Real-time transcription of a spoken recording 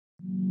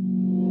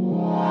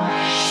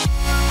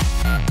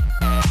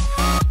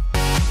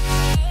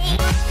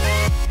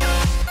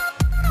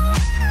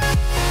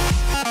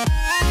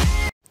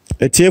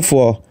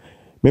Etiefo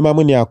me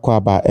mamuni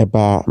akwaba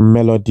eba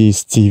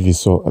Melodies TV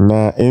so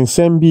na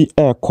ensembi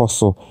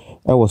koso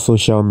ewo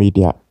social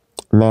media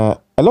na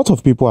a lot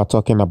of people are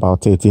talking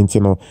about it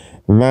intino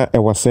na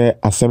ewo se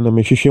asem no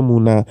mehwehwe mu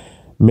na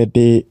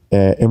mede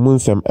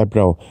emunsem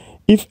ebro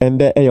if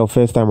ende your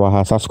first time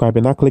wa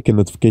subscribe na click the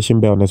notification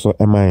bell na so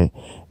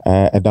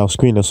at the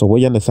screen so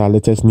we the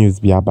latest news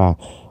bi aba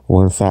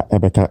wonsa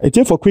ebeka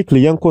etiefo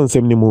quickly yanko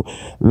nsem ni mu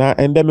na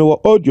ende me wo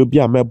audio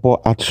bi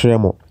amebo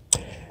atremo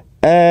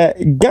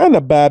Ghana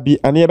baby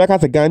and you back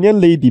as a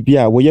Ghanaian lady be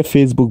a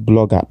Facebook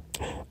blogger.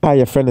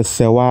 Your friend is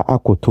Sewa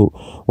Akoto.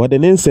 What the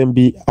name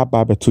be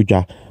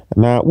Ababetuja.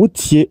 Now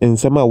what ye in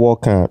summer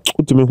walker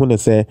to me when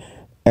say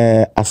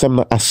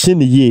asemno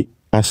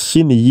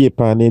ashini ye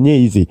pan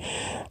easy.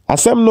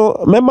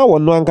 Asemno member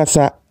one no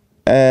ankasa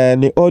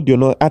ni audio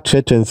no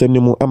atreche nsem ni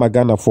mu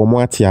amagana for mo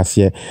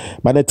atiase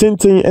but the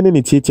tintin ene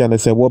ni titi and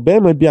say wo be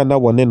ma bia na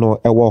wone no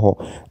ewo ho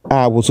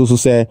wo so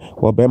say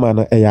wo be ma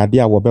no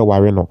eyade a wo be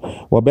ware no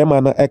wo be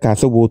ma no e ka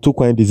say wo tu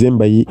kwan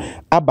December yi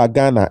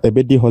abagana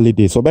ebedi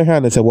holidays wo be ha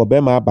na say wo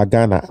be ma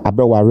abagana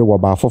abe ware wo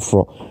ba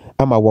foforo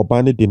ama wo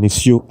ba ne de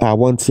nisio a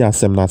wonti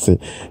asem na se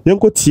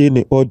yenko tie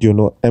ni audio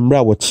no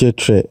emra wo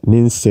chetre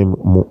ni nsem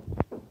mu.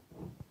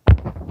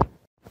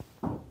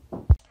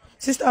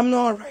 Sister, I'm not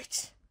all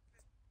right.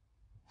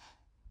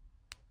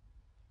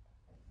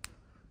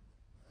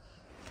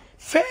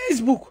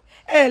 Facebook,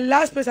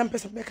 last person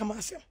make a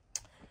massive.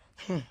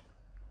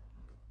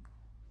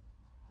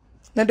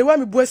 Now the one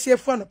me boy see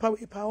for no power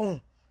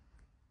on.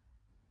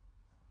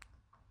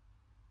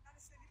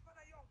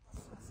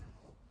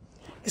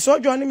 It's all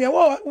joining me.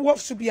 What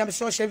to be a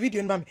social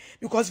video in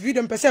because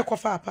video per se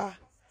kofa pa.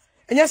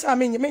 And yes, I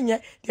mean,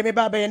 they me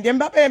baba and them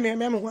baba me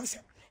once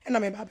and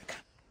I'm a babica.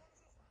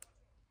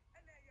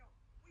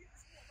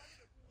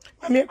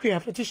 I'm here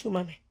create for tissue,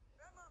 mommy.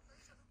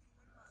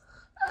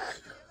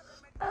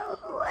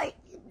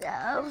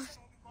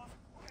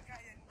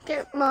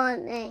 Good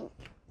morning.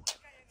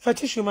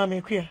 Fatishu,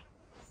 mommy, queer.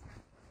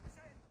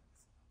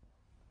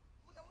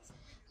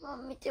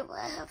 Mommy, do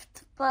I have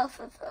to bath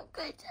if I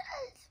go to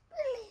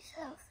Billy's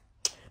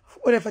house?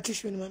 Whatever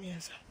tissue, mommy,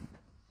 answer.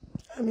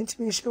 I mean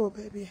to me, show,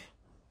 baby.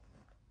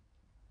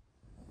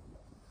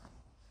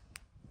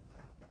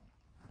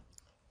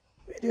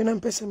 You don't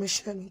pay some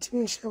shame to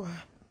me, show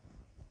her.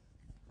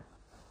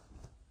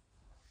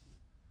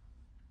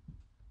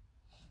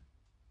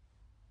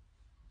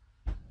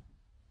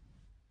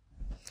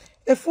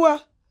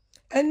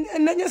 And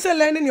then you're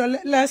learning your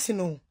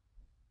lesson.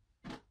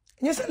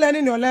 You're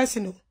learning your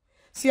lesson.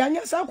 See, I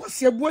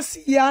see a boss,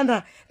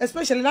 Yana,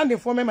 especially landing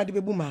for me, my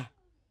buma.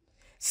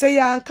 Say,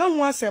 I can't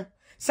want some.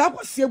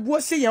 Sapa see a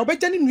boss, you're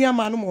better than your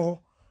man more.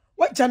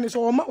 What Janice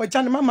or what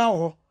Jan Mamma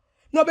or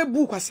no be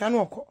book as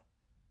Sanoko.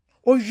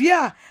 Oh,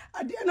 yeah,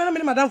 I dear no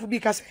madame for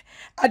because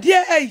I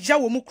dear a jaw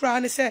mukra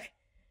and say,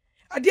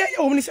 I dear you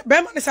only say,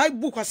 Beman is I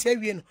book as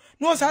Savian.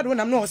 No, I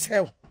don't know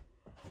sell.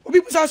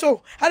 People say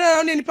so. I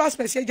don't know any past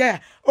message.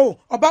 Oh,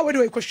 about whether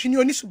we question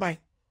you need to buy.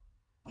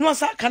 No,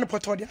 I can't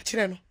put all the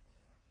children.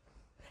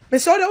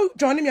 But so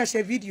joining me as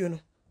a video, no,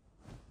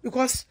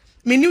 because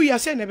me knew you are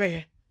saying never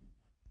here.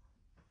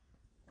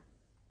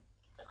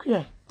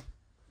 Yeah.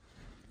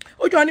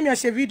 Oh, joining me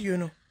as a video,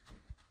 no.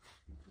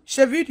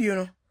 Share video,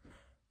 no,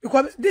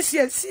 because this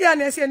year, see,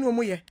 I say no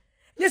more.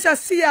 Yes, I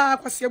see. I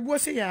was your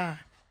boss here.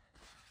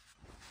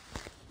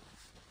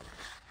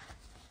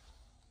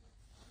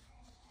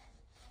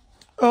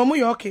 Oh,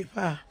 my okay,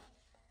 pa.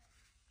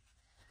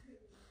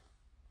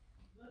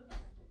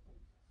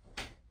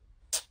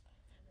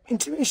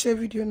 Intimate share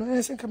video, no,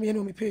 I think I'm here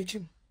on my page.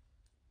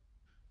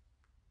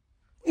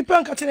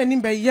 Nipan catching a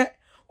nimbe yet,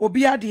 or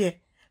be a dear.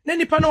 Then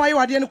the panel I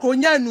had in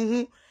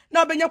Konya,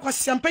 now Benya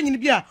was champagne in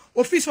beer,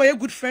 or fish for a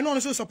good friend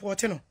on so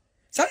supporting.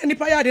 So any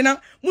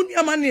payadina,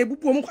 Munya money,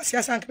 Bubu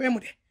Mukasia San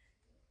Camude.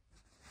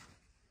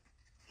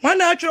 One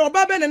natural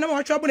Baben and no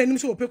trouble and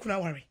so pick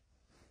on worry.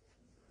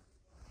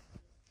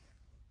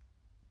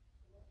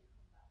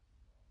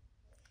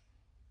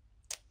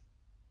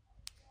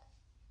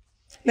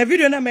 Na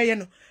video na me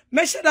no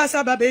me share that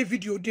sababe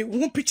video de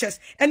who pictures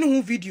and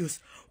who videos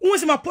who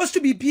was my post to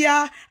be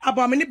bia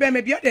about me be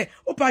me bia de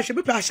o pa hwe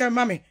be pa hwe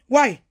mame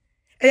why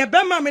e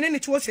be mame ne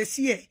to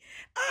say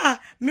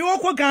me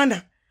wo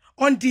Ghana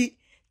on the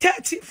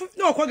 30th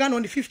no ko Ghana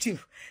on the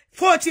 15th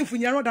 14th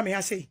nyaro da me ha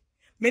say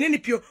me ne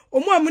pio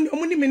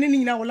omu ni me ne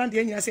nyina Holland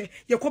ya nyina say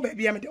ye ko ba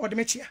bia me de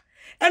me chia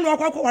and wo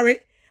akwa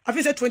ware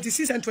afi say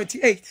 26 and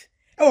 28 e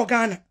wo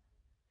Ghana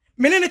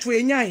me ne to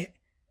enyaye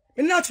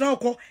not now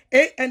call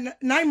 8 and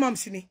 9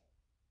 months in it.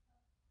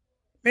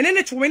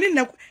 Menene to winning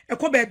a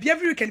call baby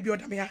every weekend be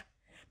odamia.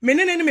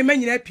 Menene me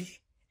many happy.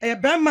 A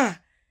bama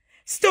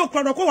still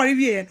chronicle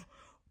worry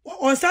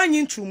on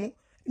signing to mu.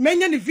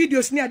 Many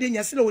videos near the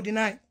Yasilo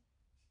deny.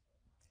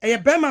 A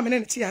bama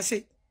menene tea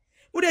say.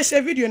 Would I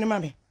say video in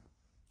mammy?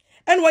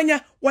 And when ya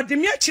what the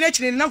mere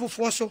church in enough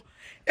for so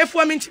if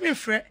one mean to me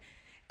fret,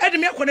 add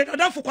me a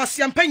down for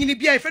champagne in the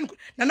beer, and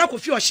Nanako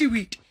few she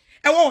read.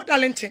 A war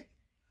talented.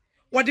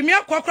 What the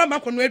mere quackra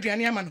back on Adrian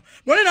Yaman.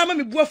 No, I'm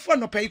a boy for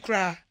no pay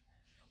cry.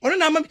 Ono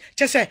na am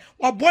say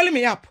wa boil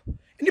me up.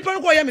 Nipa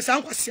no go ye me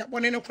san kwase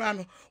abone no kra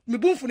no. Me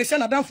bumfu ne se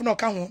na damfo no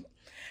ka ho.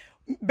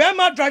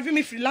 Bema driving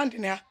me free land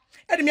na.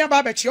 E de me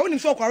aba ba che. Onim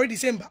so kware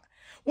December.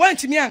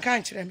 Want me anka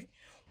ankyere me.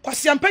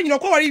 Kwase ampa nyina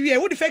ko ware wie.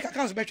 Wo the fake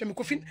accounts be twa me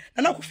Kofi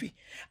na Kofi.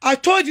 I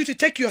told you to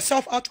take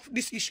yourself out of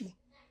this issue.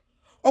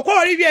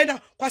 Okwari wie na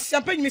kwase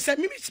ampa nyina say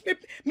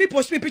me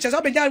post me pictures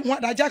abeja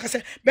da jaka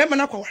say bema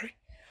na kware.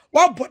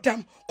 Wa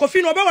bodam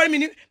Kofi no be ware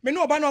me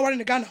no oba no ware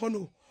ne Ghana ho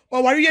no.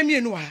 O ware ye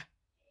mienu ha.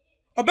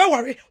 Oba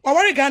ware wa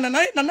ware Ghana na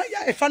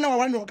ya efa na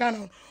ware no Ghana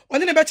ho.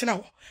 Oni ne be tena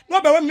ho. No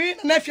oba we me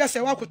na afia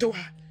say wa koto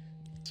ha.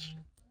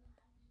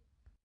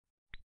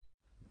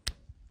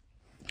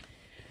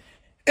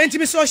 Enti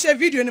me so share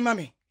video ni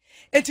mami.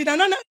 Enti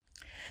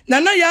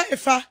nana ya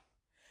efa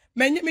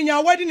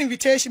menya wedding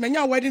invitation,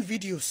 menya wedding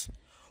videos.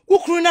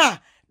 Ukru na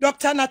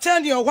Dr.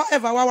 Nathaniel or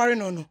whatever wa ware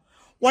no.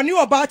 Woni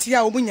about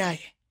ya omunyaye.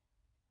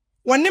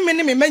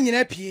 Woni me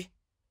manyina pie.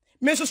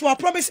 Me so wa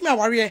promise me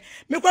aware.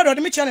 Me kwa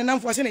do me channel na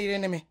mfo se na yire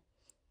ne me.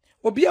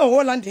 Obi a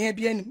Holland he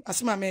bia nim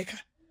asema America.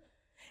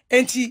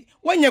 Enti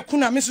wanya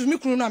kuna me so me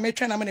kunu na me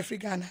twa na me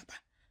Africa na ba.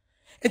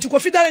 Enti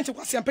Kofi Dalent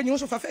kwase ampanyi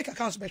so fa fake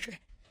accounts betwe.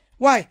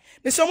 Why?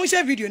 Me so mo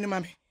share video ni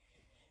mame.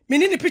 Me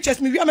ni pictures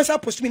me wi amesa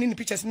post me ni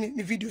pictures ni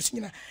videos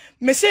nyina.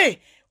 Me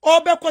say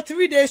all be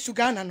 3 days to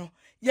Ghana no.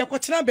 Ye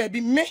kwotena ba bi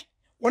me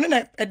wona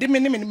na ede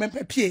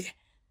me pie.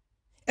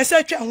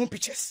 Esa twa ho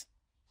pictures.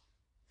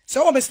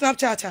 So o be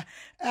Snapchat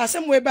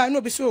asem we ba no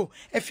be so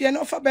efie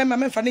no fa ba ma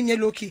memfa ne nya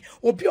loki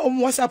obi o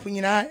WhatsApp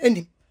nyina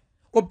anim.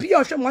 Obi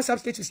o hwe WhatsApp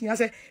status nyina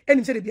say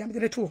anim say de bia me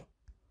de to.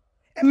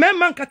 E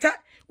memma nkata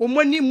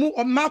omani mu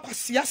o ma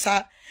kwasia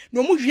sa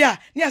no mu hwe a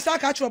ne asa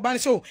aka cho ba ne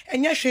so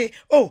enye hwe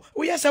oh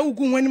wo yesa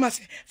ugu nwani ma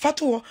se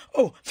fato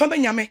oh fa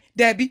manyame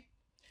da bi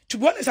to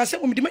be honest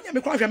asem me de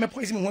manyame kwa hwe me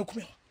poison me ho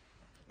akume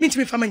me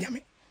ntimi fa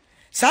manyame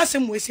sa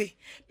asem we say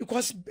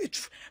because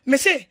me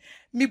say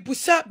me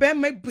busa be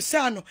me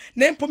busa no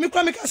na mpo me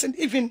kwa me ka say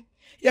even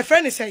your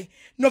friend say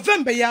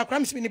November ya kwa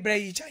me se me ni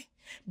brai jai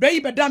brai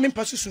be da me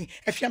mpasusun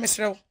afia me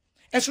srew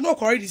enso no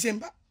kwore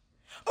December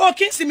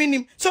okay si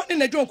minim so ne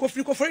na dwon ko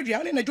free ko for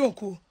dua ne na dwon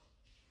ko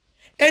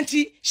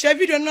enti share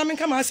video na me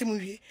kama asem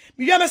wie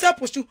me wi amesa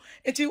postu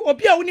enti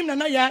obi a wonim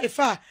na ya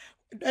efa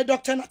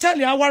Dr.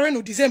 Natalia ware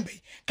no December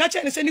ka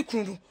che ne se ni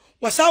kunu no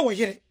wasa wo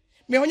yire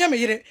me onya me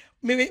yire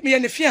me ye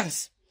ne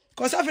fiance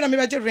cause afina me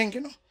beje ring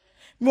no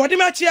me wodi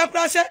ma chi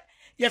akura se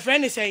your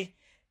friend say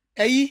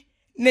ayi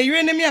na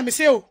yire ne me am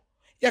say o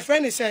your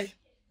friend say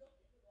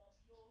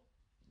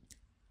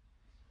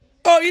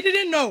oh you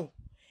didn't know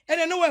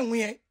and no one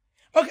we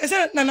okay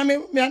say nana me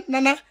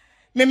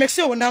make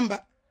say number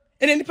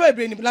and any people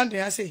brain blend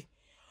I say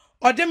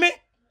or dem me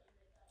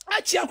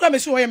achi akwa me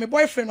so me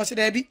boyfriend o say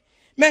da bi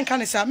men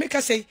kan say make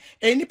say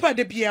any people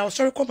de bia o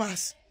sorry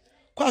commerce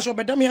kwa so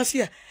bedam ya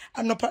say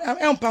anopa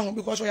empa ho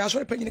because o ya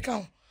sorry panyini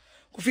kan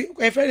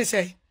Kofi friend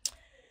say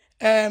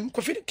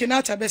Kofi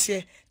Kenata be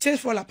say things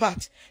fall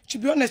apart to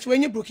be honest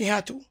when you broken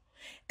heart o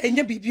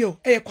enye bibio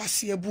e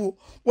kwase abuo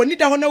woni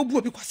da ho na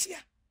obuo bi kwase a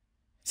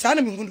sa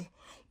na me hunu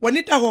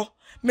woni da ho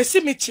me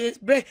see me che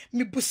bre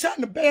me busa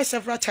no be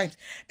several times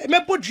me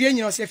bodua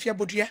nyina o se afia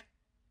bodua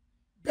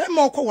be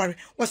ma okoware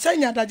wo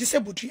sanya adaje se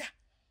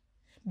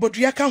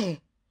bodua ka ho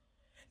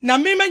na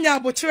me manya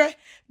abotre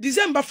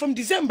December from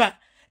December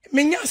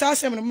me nya sa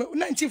asem no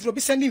 19th ro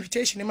be send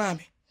invitation ma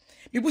me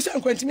busa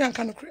nkwantimi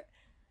anka no kre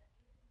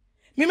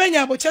me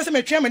manya abotre se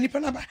me twa mani pa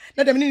na ba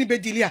na dem ni be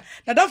dilia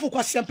na danfo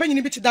kwase ampanyi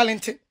ni bi ti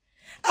dalente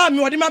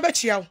me wode ma ba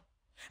chia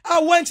I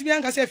want to be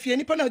anka say fie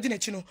nipa na odi na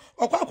chi no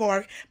okwa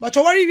akware but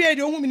owari wie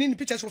de ohun mi ni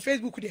pictures for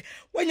Facebook de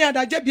wanya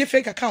da ja be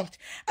fake account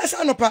asa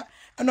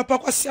anopa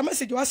kwase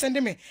message wa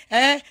send me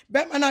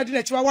be ma na odi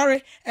na chi wa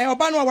ware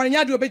oba no ware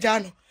nya de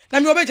obeja no na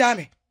me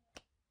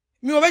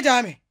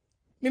obeja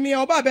me me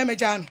oba be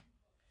meja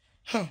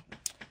no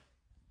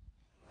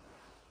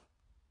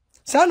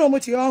sa no mo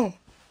ti ohun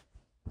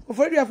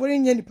ofori afori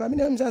nya nipa me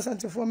na msa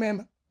santefo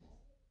member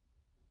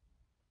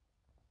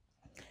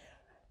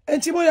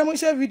enti mo ya mo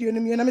share video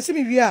ni na me se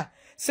me wi a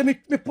se me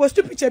post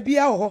picture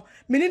bia ho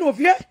me ni no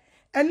vie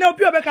and na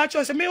obi obeka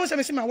cho se me wo se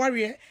me se ma ware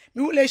me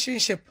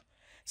relationship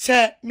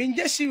se me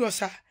nje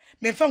serious a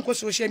me fa nko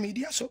social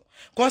media so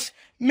cause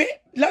me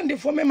land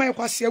for me my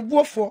kwase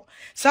abuo for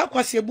sa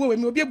kwase abuo we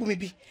me obi abu me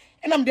bi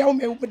and am dey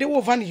me dey wo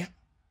vania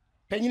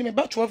penyin me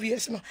about 12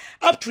 years no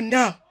up to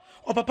now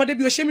o papa de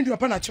bi o share me do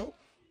papa na cho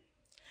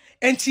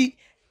enti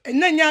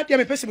na nya dia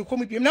me pese me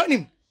komu bi na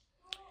nim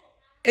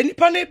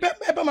enipa na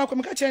eba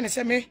makom ka che ne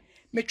se me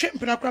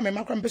twempena kra me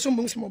makra me so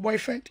mbom se mo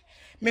boyfriend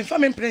me fa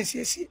me prince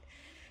yesi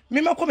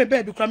me makom me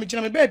baby kra me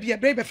gina me baby ya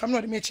baby fam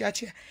no de me chia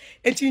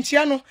enti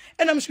nchia no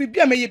enam so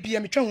bia me ye bia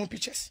me twa ho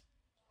pictures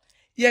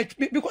yeah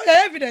because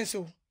evidence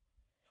o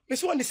me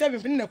so on the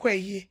 7th na kwa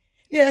yie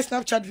ne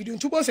Snapchat video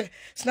ntu bo se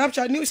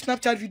Snapchat new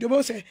Snapchat video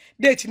bo se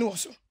date ni wo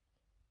so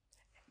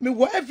me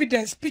wo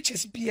evidence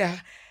pictures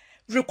bia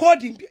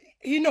recording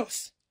he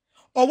knows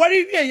or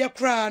worry wie ye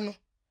kra no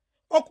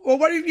o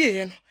worry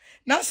wie no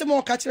na se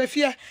mo ka kire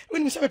fia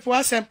woni se pepo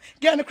asem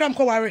get no kram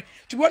ko worry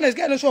to be honest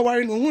get no so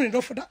worry no hu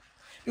no for that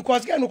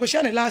because get no ko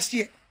share last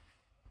year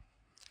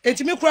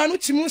enti me kura no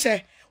timu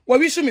se wa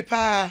wisu me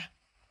pa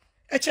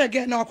e che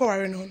ge na akwa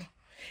ware no no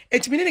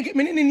enti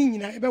me ne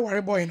nyina e be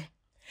ware boy no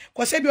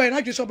ko se bi o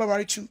na dweso ba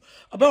ware tu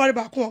oba ware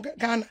ba ko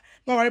Ghana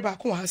ba ware ba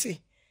ko ha sei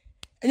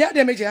enya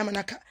de meje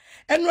amanaka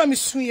enura me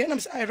suye na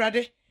me say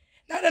Awurade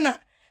na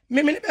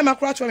me ne be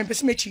makura to me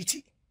pese me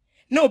chiti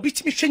na obi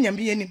ti me hwe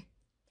nyame yanim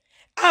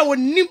a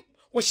wonim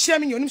wo hia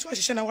me yonim so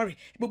hye na ware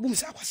be bum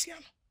sa akwase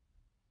ano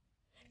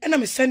ena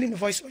me sending the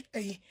voice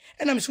ayi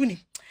ena me sunim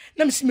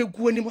na me si me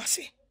guo ni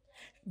wase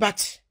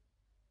but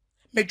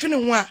me dwene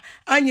ho a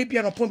anya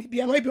bia no pon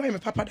bia no bia me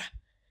papa da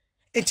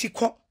enti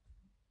ko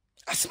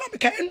asema me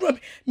ka enura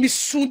me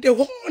soon the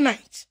whole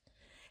night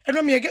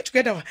enura me get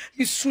together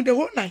me soon the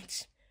whole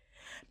night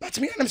but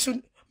me na me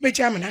soon me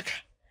jamanaka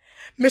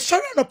me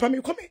sorry no pa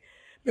me come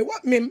me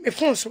what me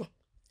phone so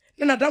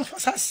na dam for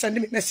send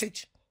me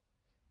message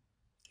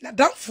na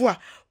dam for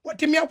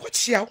what me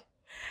akwochia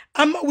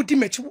ama wudi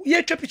mechi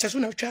ye twa picture so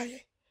na twa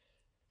ye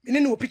me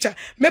ne wo picture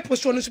me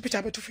post one so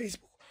picture to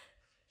Facebook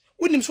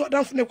wonim so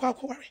dam for ne kwa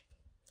akware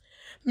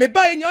me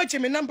ba ye nya oche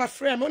me number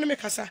frame me me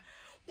kasa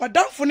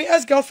wadam for ne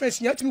ex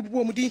girlfriends nya timi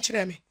bubu mu din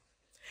kire me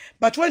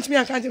but when me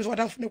anka so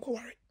wadam for ne kwa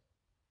ware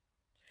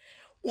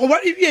wo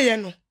ware wie ye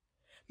no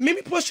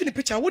me post ni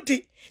picture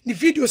wodi ni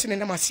videos ne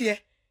na mase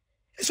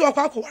so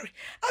akwa worry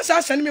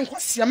asa send me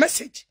nkwase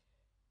message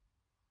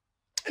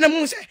na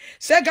mu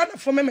say Ghana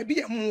for me be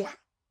yamuwa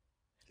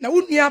na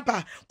wunua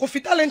ba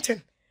Kofi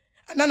Talented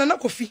na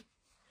Kofi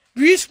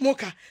we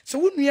smoker so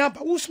wunua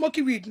ba wo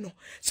smoky weed no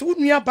so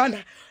wunua ba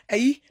na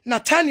ayi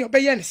Nathaniel be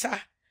ye ne sa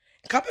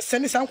ka be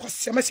send sa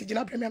nkwase message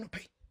na brem ya no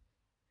pai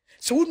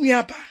so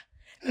wunua ba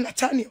na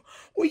Nathaniel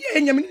wo ye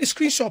enyam ni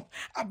screenshot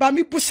aba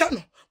mi busa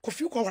no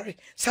Kofi ko worry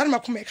sa na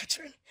makoma e ka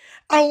kire me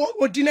awo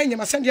odi na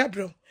enyam asende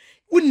abrem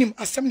unim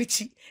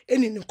assemnity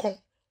eni ne kon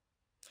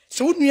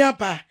so wunua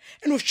ba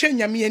eno hwe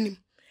nyame anim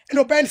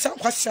eno ba ne san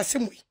kwase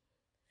asemu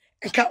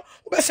enka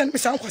wo be send me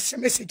san kwase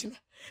message no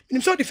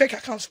minim so the fake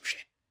account so hwe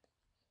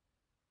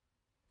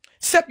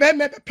se be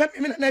me pe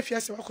me na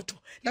afia se wakoto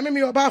na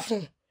me oba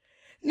phone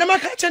na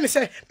maka che ne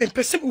se me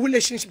pese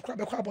relationship kwa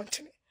be kwa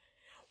bontene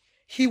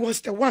he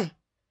was the one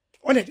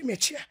on the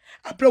mechia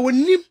abra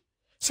wonim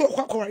so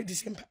kwa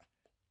December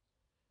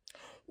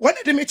one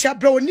of the mechia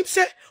abra wonim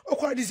se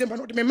okwa December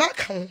no de me mark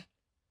ho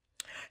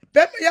be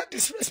me ya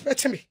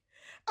disrespect me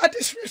I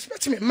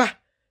disrespect me ma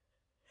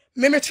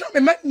me tell me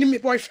ma ni me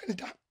boyfriend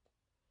da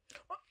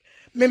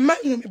me ma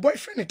ni me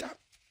boyfriend da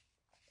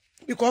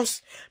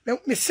because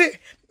me say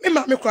me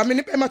ma me kwa me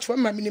ni be ma to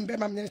ma me ni be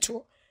ma me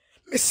to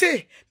me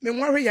say me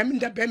worry ya me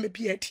da be me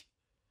bi adi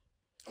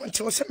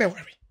until say me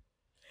worry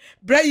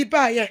bra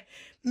ba ye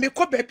me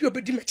ko ba bi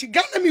obedi mechi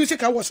Ghana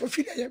music I was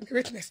Ophelia me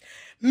witness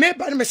me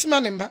ba me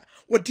sima ne mba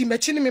odi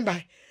mechi ni me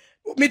ba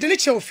me de ne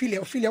che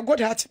Ophelia God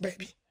heart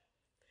baby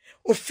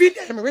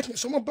Ophelia me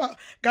witness some about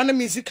Ghana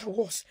music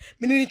awards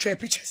me ni try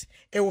pictures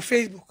e wo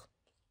Facebook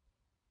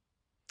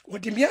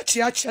odi me achi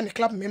ne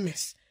club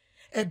members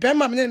e be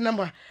ma me ne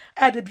number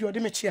ade bi odi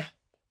me chia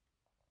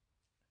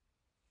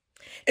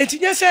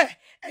entinya se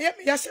eye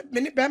me yase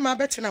me ni be ma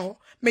betena ho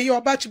me ye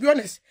oba to be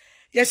honest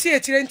yesi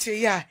etire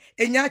ntie ya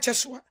enya ache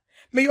soa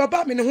me ye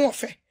oba me ne ho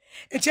ofe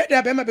entie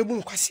de be ma be bu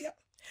nkwasea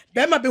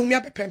be ma be hu me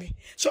abepeme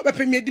so be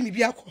peme edi me bi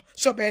akọ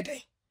so be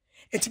den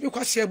enti bi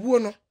kwasea buo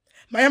no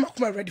my am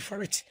come ready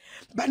for it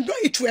but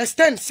don't it to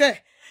extend say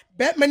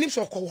be manim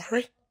so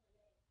worry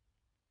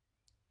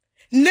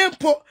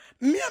nempo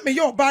me am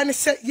ye oba ne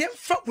say ye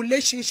mfa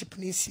relationship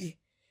ni sie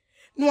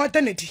no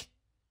adanedi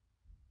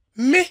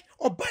me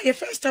oba ye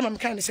first time am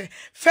kind say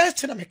first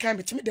time am kind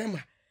betimi dem ma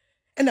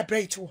and a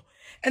break to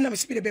and am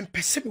speed be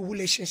pese be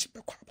relationship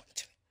be kwa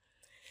bonte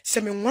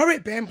say me worry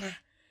be ma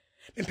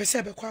me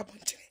pese be kwa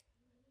bonte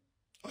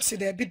o say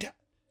there be da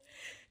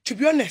to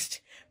be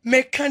honest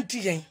me can't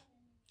yen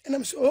and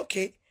I'm so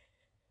okay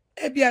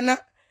ebiana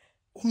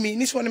umi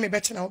ni so na me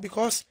better now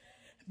because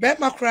be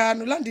ma kra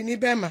no land ni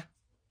be ma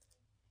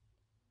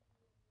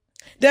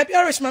there be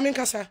Irish mama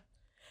nkasa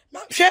ma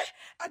hwe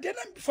ade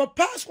na for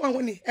past one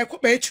when e ko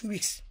be 2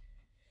 weeks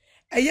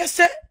yes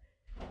sir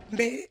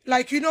me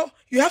like you know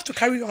you have to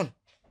carry on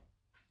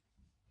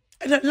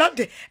and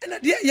land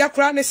and ya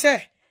kra ne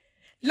say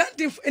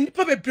land and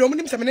people be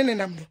omunim se me ne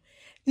nam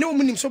no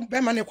omunim so be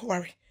ma ne ko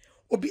ware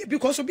obi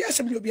because obi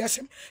asem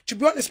to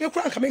be honest me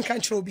kra nka me kan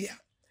kire obi a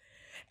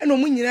eno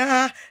mu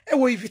nyina e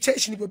wo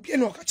invitation bi obi e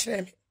no ka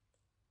kire me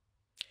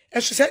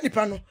enso se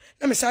nipa no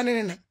na me sa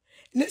ne nam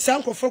ne sa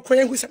nkofo kro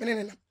yengu se me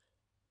ne nam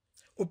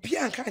obi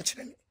an kan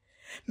kire me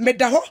me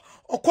da ho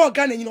okọ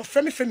Ghana nyino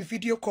frame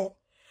video call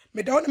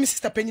me da ho na me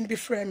sister panyin bi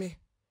frame me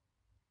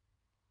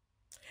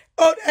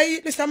oh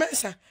hey Mr.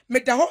 Mensa me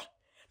da ho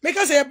me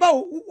ka say ba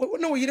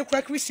no wo yire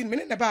kra Christine me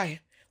ne ba ye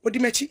odi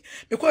machi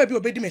me ko bi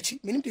obedi machi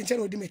me nim tente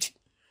na odi machi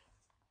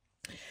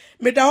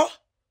me da ho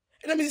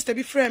na me sister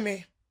bi frame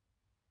me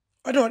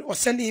odo o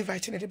send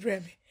invite na de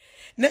brem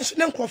na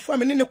nkofo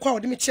me ne kwa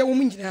odi me chia wo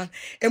mu nyina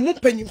e mu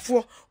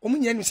panyimfo o mu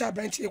nyina nu sa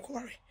branch e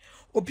kware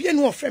obi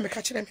enu o frame me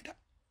ka kire me da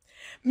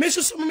me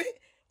susu me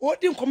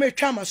odi nkoma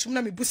atwa amasum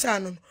na me busa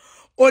no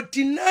o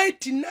deny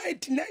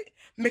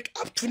make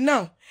up to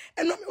now.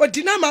 And or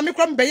deny mammy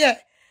crumb be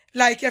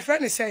like your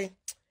friend is saying.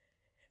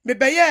 Me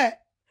be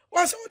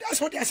once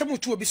that's what I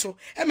said to be so.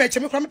 And make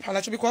me crumb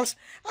palace because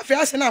I feel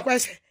as an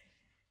aquas.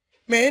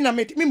 Me na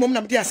me mum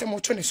na dia some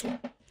twenty so.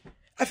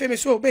 I feel me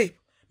so babe.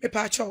 Me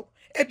pacho.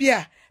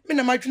 Ebia, me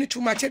na madwene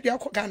too much ebia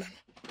ko Ghana.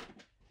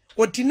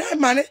 Or deny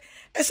money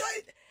as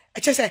I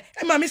just say,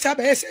 and mammy sabe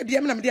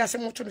ebia me na dia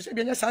some twenty so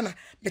ebia sana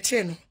me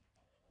cheno.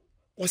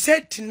 O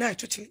said tonight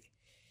totally.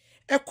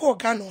 Eko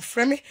Ghana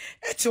frɛ me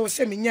eto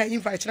se me nya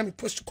invite na me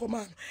post to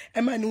command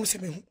e ma ne se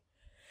me hu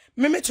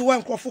me to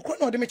one crofo kro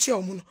na ode me chia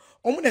omu no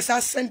omu na sa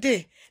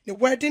Sunday the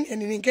wedding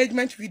and an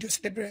engagement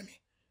videos de bre me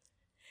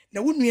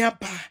na wo nua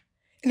ba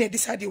na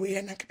decide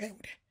we na ka be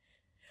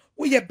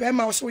wo ye be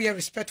ma wo so ye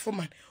respectful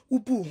man wo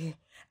bu hu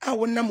a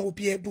wo na ma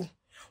obi ebu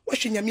wo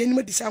hwe nyame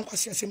anim di san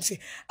kwase asem se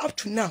up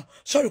to now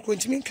sorry ko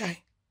ntimi nkai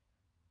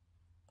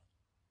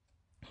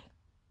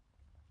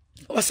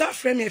Osa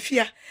frame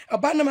afia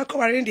abana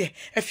makaware ndi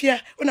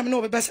afia una me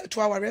no bebasa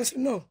to aware so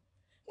no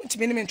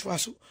untimi ne mento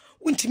aso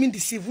untimi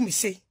deceive me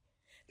say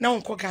na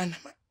wonko Ghana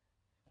ma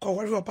ko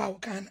wore oba wo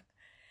Ghana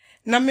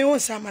na me won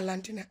sa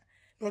malandina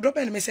no do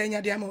be ne me say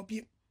nya de ama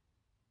obi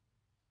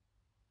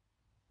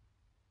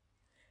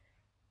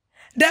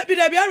dabi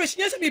arish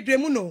nyese bi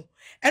bremu no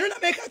eno na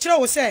make kire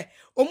wo say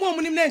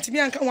omu nim na ntimi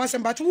anka ho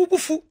asem but wo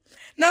bufu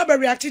na ba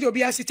react to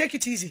obi asi take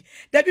it easy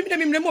dabi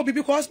me mremu obi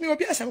because me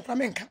obi asem kwa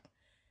menka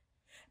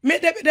me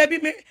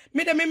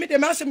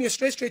asem you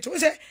straight o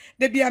say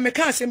debi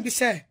ameka asem bi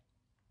say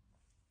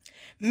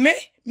me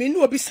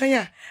no obi san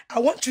a I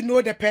want to know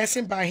the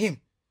person by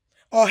him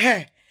or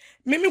her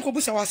me ko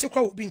busa wase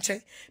kwa obi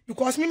nchen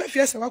because me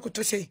mafia se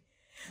wakoto say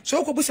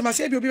so ko busa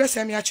mase bi obi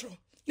besa me akiro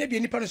na bi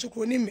nipa no so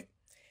ko ni me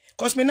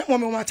because me na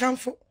mo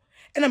matamfo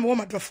e na me wo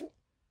madrofo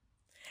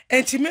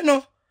enti me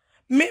no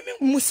me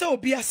musa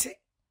obi ase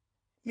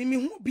me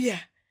hu obi a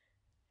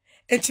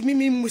enti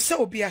me musa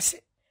obi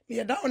ase me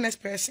ya that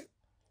honest person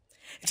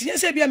enti nya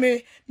se bia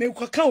me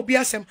kwaka obi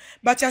asem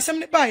but asem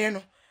ne ba ye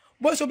no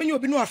bo so benye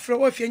obi no afre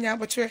o afie nya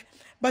abotre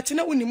but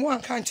na woni mu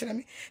anka nkyere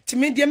me ti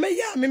me de me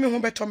ya me ho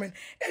beto men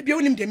e bia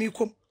wonim de me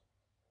kom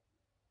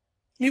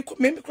me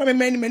kwa me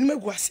mani mani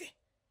maguase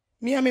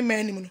me ya me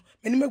mani mu no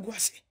mani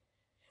maguase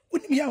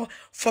wonim ya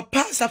for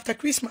past after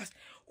Christmas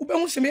ube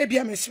hu se me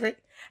bia me sere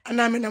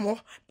ana me na mo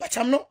but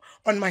I'm not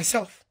on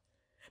myself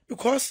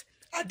because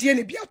ade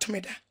ne bia to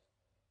me da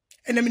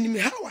ena me ni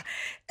hawa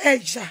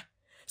eja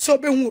so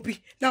be hu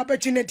obi na ba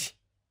ginedi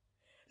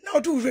na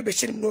odu we be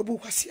chirim no obu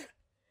kwase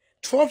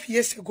 12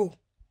 years ago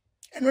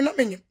and when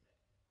I'm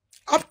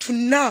up to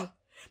now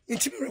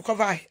until me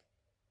recover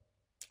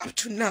up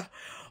to now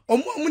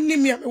omo ni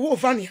me wo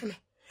van ya no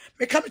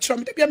me come to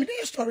me be me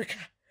historical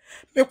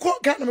me call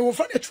Ghana me wo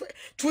van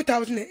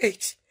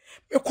 2008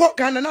 me call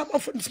Ghana na am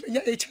for me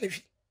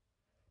HIV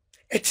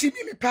eti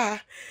me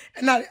pa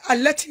and I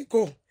let it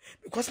go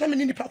because na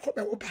me ni pa ko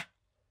be wo ba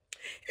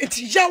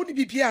enti yaw di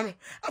bibia no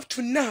up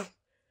to now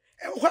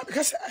what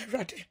because I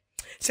read it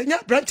say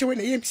nya branch when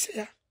yem say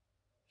ya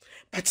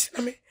but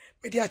na me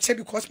dey ache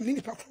because me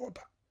ni pa ko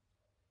ba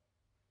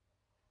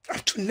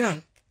up to now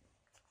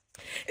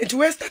enti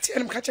we start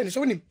and catch and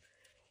so nim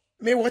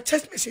me what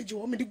text message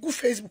wo me dey go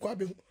Facebook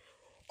abehu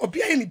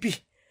obi aye ni bi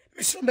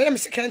me so be me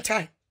second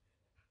time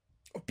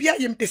obi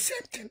aye me the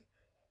same thing.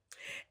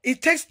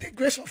 It takes the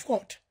grace of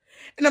God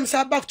and I'm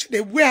so back to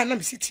the way I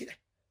am sitting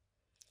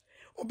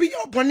obi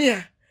your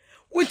bonia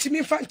won't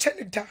me fan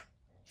channel da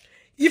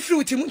if you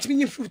won't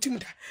me fruit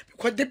da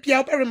because the bia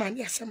oba man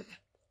yasem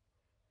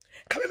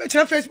come me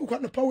channel Facebook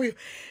on the power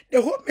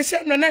the whole me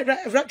say na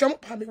right jump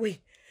pa me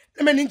way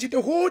na me ninja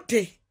the whole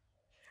day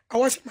I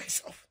was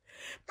myself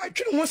my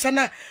dream was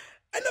na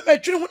and my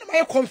dream when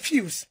I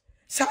confused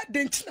sa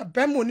dent na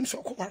bem onim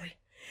so ko ware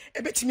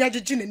e betimi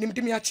agege na nim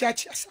de me achi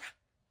asa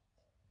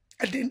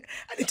I didn't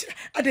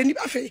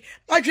even say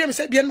my dream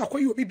said bien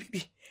makoyi obi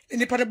bibi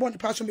ni pa de bon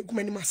pa so me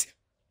guma ni mase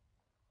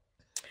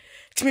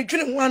to me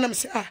dream one am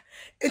say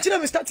until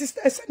I start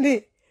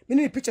Sunday me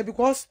need picture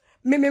because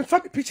me fa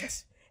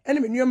pictures and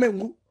me nua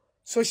mangu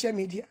social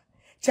media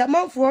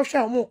chairman for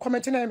hwa mo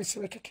comment na me se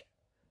keke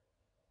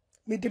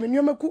me de me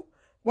nua maku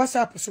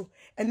WhatsApp so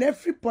and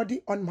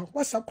everybody on my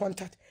WhatsApp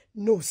contact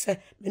knows say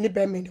me ni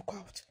be me ni kwa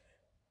out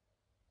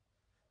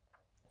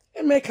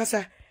e make us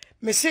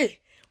me say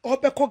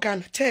Obeko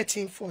Ghana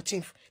 13th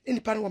 14th ni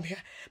pa no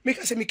here make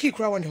us me key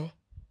kura won ho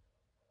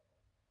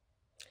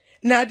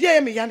na dia ye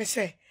me ya ne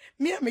say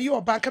me am you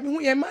banka me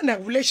hu ye man na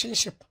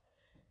relationship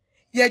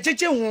ye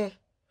jeje hu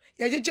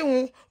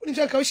oni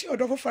so ka o shi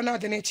odofo fa na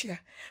de na chia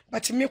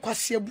but me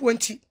kwase abu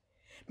anti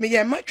me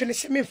ye ma twene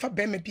se me mfa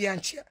ba ma bi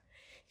anchia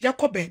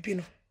yakọ ba bi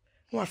no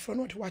no afro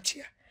no de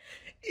wachia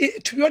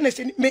to be honest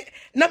me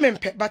na me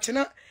mpe but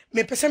na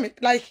me pese me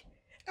like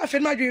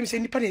afen ma dream say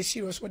nipa na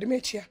serious wo de me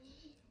chia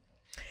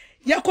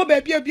yakọ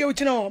ba bi o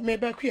china ho me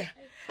ba kwa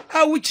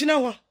a wo china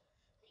ho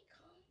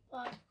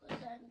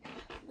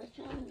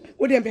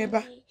wo de me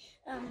ba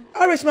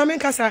Arish mama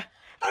nkasa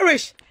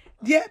Arish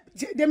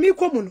de me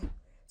komu no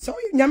so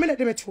nyame na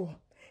de me to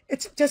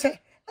it's just say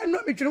I'm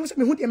not me dwene so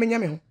me hu de me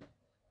nyame ho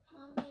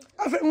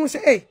After we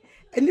say, hey,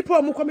 and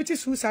nipo mo commit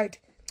suicide.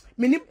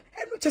 Minim,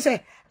 and what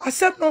say, I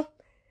said no.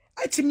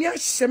 I timia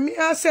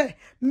shemia say,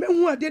 me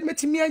who I did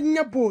metimia in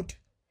your board.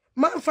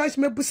 Man finds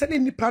me busani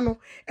nipano,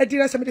 and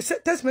did I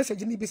text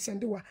message in the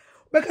sendua.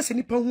 Because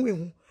any pon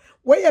wing.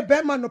 Where a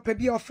bear man or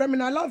pebby or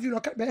friend, I love you,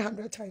 look at me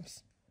 100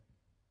 times.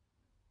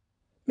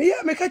 Me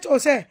ya make it or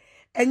say,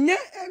 and yet,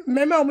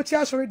 Mamma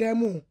Matia sorry their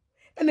moon,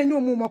 and then no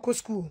more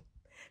school.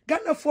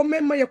 Ghana for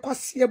member ya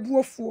kwasi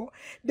ebuo for.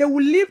 They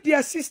will leave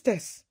their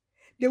sisters.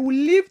 They will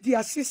leave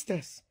their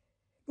sisters.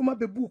 Uma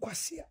bebu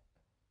kwasi.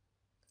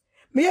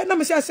 Me ya na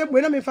me say asem we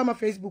na me fa ma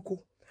Facebook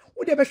o.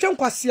 Wo de be hwe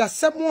kwasi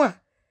asem a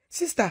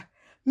sister,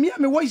 me a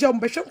me wo ya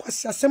be hwe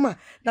kwasi asem a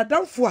na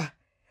danfo a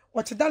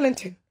what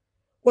talented.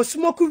 Wo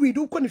smoke weed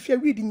wo ko ne fia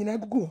weed nyina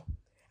gugu.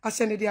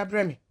 Asene de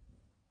abreme.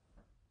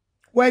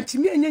 Wa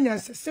ntimi anya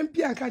nyanse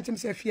sempi anka ntem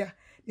se fia.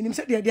 Nim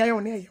se de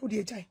ayo na ye wo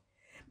de agyan.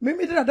 Me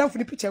de danfo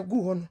ni picture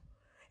gu ho no.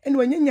 And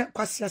when you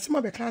kwasi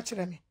asema be ka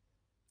kire me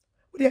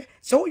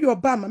so your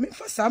ba ma me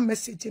fa sa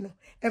message no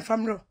en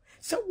fam no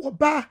so wo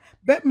ba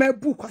be ma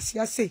bu kwasi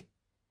ase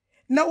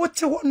na wo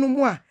te ho no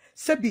mu a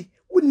sabi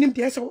wonnim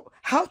de so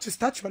how to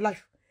start your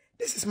life.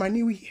 This is my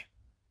new year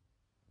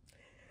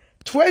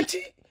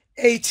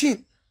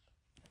 2018.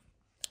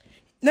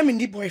 Na me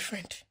need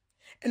boyfriend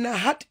and I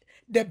had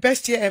the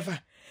best year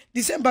ever.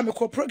 December me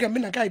call program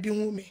na guy bi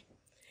hu me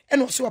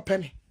and also a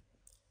penny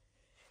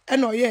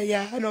and oh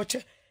yeah and oh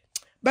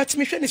but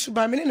me hwe ni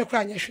suban me ne kra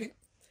anya hwe.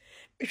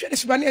 Me hwe ni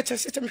suban e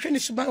system me hwe ni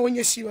suban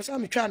wonye serious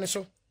am twa ne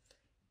so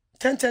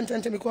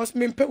 10 because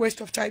me pay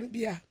waste of time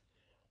bia.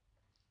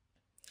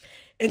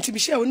 Enti me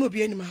share we no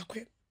bi anim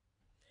akwe.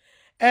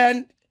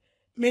 And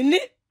me ni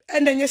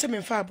and then yes me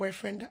fa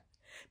boyfriend.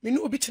 Me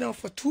no obi tena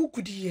for 2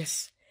 good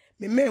years.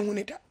 Me ma ehunu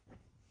ni da.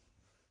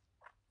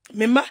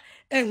 Me ma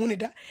ehunu ni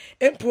da.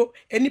 Empo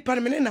enipa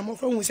me na mo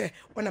kro hu se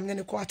wona me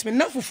ne ko at me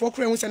na fofo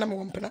kro hu se na me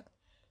wompena.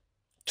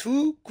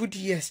 2 good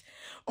years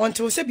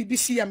until say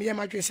BBC am here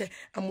madwe say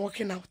I'm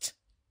working out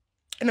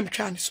and I'm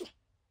trying so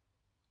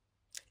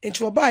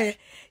into obaye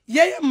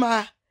ye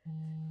ma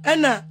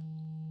ana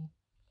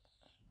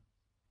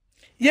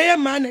ye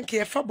ma na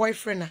nke fa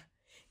boyfriend na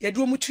ye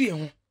do mutu ye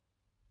ho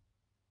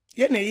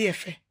ye na ye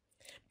fe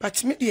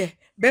but me de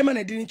be ma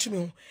na di ntu me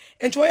ho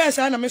into oya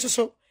say na me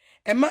so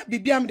e ma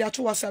bibia me de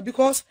ato wasa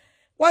because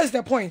what is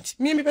the point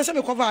me person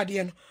me cover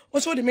ade no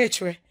what's what the make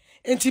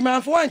enti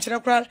man for an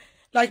kire kra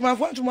like my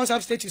phone to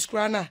WhatsApp status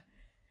crana.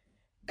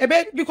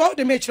 Because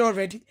they made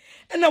already.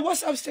 And now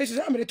WhatsApp status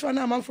I'm the 2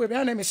 man for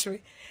a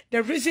mystery.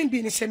 The reason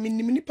being is a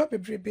minipa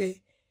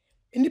baby.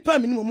 In the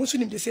part minimum most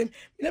the same.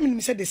 Let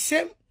me say the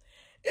same.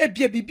 A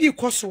BB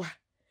Koswa.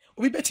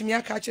 We bet me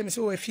a catch him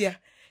so fear.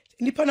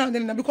 In the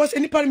pan because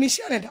any part me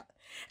share that.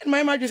 And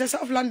my marriage is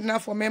South London now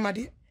for me, my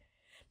dear.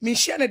 Me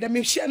share that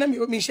me share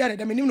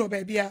that me no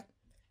baby.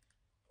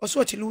 Or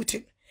so to loot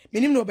it.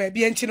 Minim no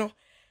baby and tino.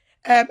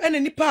 And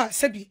any part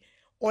sabi.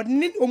 Or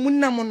nin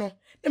omunam no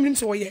na minim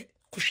se wo ye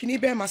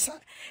kuhwini be masa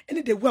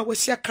ene de wa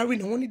wasia carry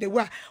no woni de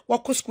wa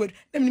wakɔ squad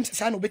na minim se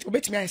sa na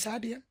obetimi ayɛ sa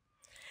de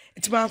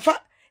enti manfa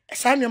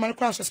sa nneɛma no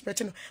kwa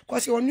suspect no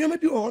cause won nneɛma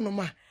bi wɔ hɔ no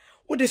ma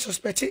wo de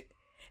suspect e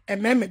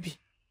mema bi.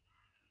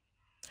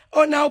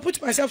 Oh now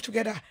put myself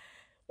together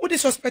wo de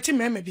suspect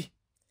mema bi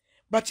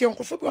but yon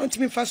kofo bi want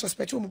me fa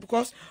suspect wo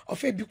because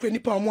of a bi kura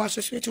nipa omo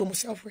associate wo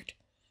self with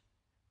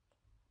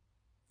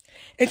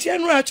enti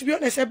anu to be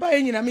honest e ba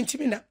nyina me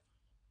ntimi na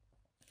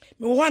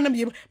me wo hanam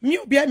ye me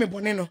obi ai me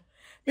bone no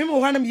me wo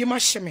hanam ye ma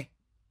hye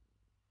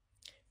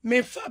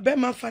me fa be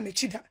ma fa na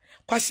chida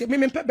kwase me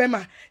mpe be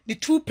ma the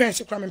 2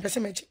 pence kra me pese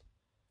meji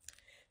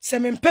se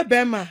me mpe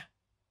be ma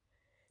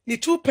the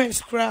 2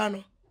 pence kra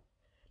no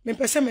me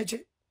pese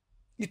meji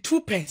the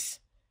 2 pence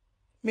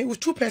me with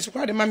 2 pence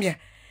kra de mamia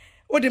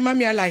o de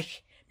mamia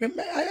like me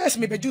ask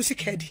me be juicy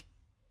kedi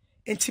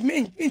enti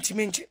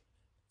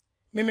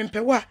me mpe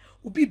wa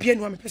obi bia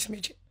no me pese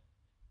meji.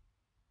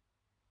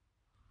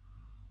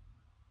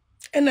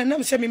 And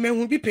I'm saying, me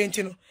who be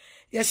painting. No,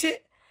 you see,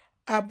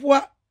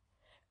 abua,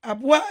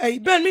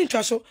 ben me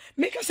so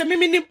make us a me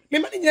money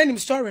him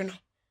story no,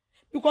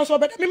 because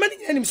but me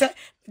money him say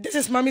this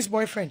is mommy's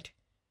boyfriend.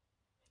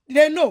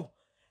 They know,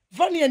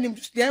 Vanny and him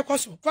they are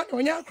coso. Vanny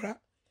when you cry,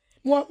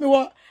 me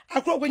what I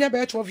grow when you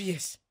be 12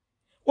 years.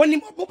 When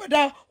him up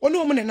down, one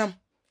woman and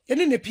you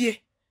didn't appear.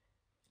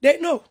 They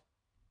know.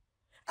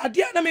 I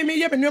dear na me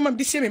ye be no man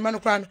be see me man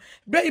cry no.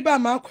 Brave ba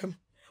Malcolm.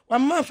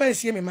 One man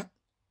fancy me ma.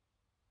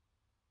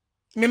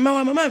 Me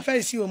mama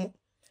fancy omo.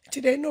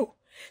 Today no.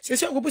 Say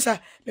so go busa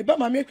me ba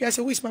mama kwia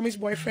say who is mommy's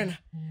boyfriend.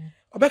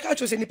 Obeka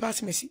chose any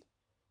pass messy.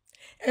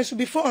 And so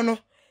before they no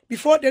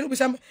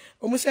busa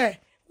omo say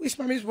who is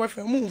mommy's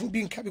boyfriend mu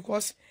be nka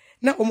because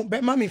na omo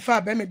be mama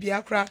fa be me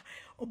bia kra.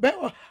 Obe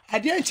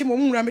ade anchi mo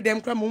mu me dem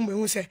kra mo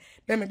mu say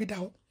be me bi da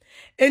ho.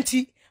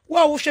 Enti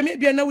wa wo hwe me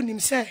bia na wonim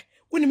say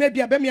wonim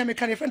bia be me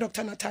kan friend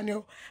Dr.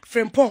 Nathaniel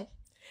Frempong.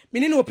 Me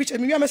ni no picture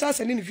me wi say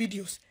send ni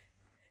videos.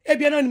 E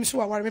bia na wonim so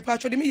wa me pa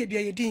cho de me ye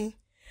bia ye din.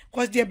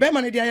 Cause the be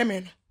man dey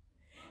ayame no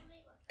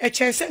e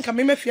chense nka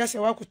me mafia se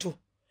wakoto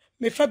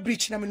me fa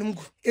breach na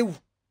menumgu ewu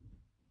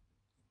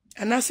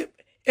anase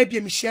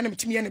Ebia mishia na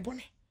mitimi ye ne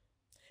bone.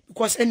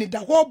 Because any da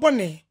ho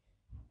bone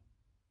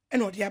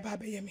and odi aba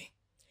be me.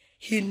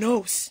 He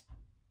knows.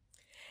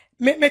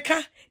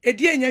 Meka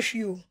edi enya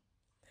hwe o.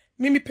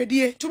 Mimi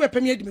pedie to be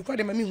pemi edi me kwa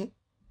de mami hu.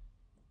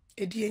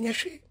 Edi enya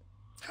hwe.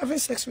 Having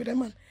sex with a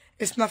man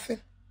is nothing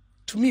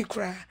to me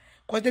cry.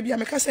 Cause they be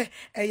meka say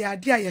eya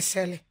ade aye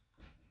sele.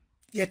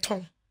 Ye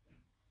ton.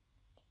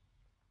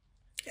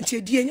 Enti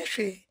edi enya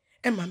hwe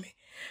e mame.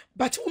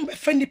 But be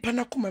fa nipa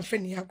na kuma fa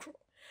ni agro.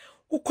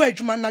 Ukọ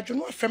adwuma na dwo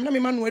no afrem na me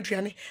ma no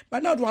aduane.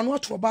 But na do ano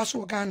ato ba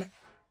so Ghana.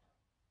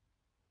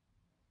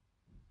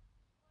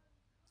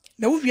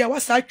 Na wuvia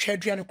wasa atwa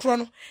aduane kro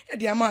no e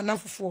de ama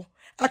anamfofo.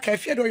 Aka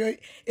efie do yo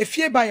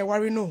efie ba ye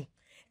ware no.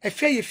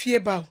 Efie ye fie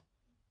ba.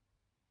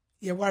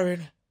 Ye ware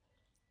no.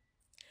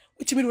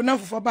 Utimi do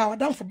namfofo ba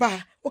wadamfo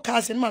ba wo ka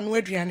ase ma no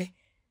aduane.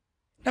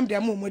 Nam de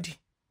ama omodi.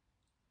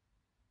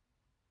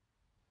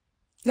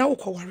 Na wo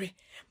ko ware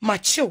ma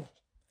chew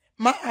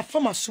ma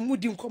afama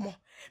sumudi nkomo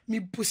mi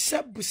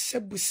busa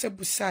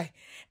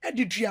e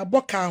di dua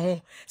boka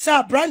ho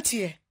sa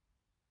brantie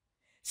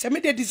se me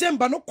de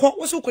December no ko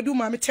wo so kodi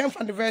ma me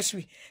 10th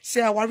anniversary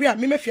se aware a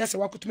me mafia se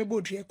wakoto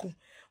bodua ku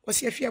wo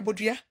se afia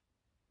bodua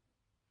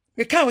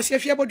me ka wo se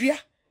afia bodua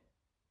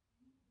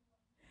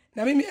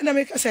na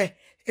me ka se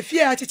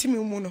afia a titi me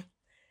mu no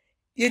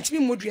ye ntimi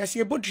modua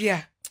se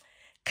bodua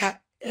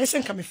ka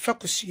esen ka me fa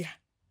kosua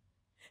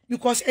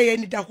because e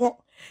ni da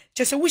ho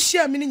chese wo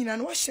hia me nyina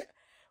no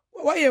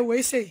why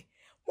we say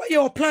why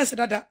your plans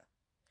dada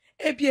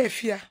e bia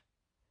afia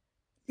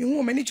me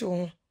hu mani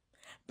jo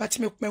but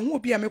me hu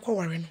obi a me kwa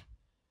ware no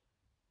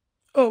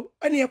oh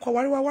ani e kwa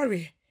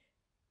ware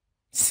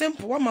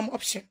simple one mom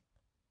option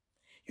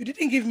you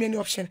didn't give me any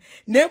option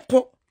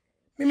nempo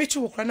me chi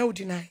wo kra na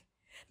deny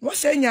no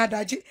say nya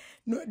adaje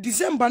no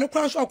December no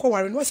kwan so akwa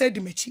ware no say di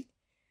machi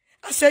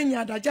asay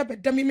nya adaje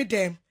bedam me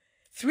dem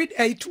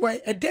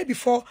 3 a day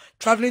before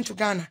traveling to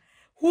Ghana.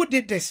 Who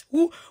did this?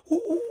 Who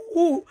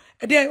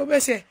a day over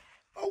say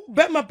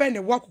Bema Ben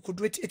the walk could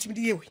do it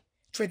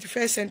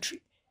 21st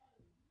century.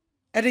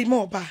 A day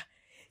more ba.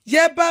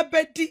 Yeah,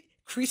 Betty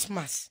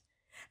Christmas.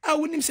 I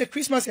wouldn't say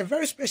Christmas a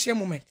very special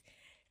moment.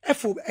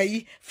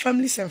 FOA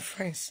families and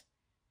friends.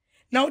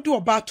 Now do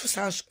about 2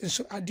 sounds and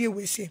so a deal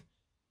we say.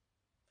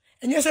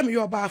 And yes, I'm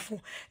your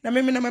baffle. Now,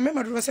 my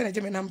member was a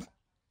German number.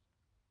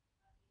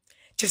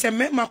 Just a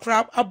member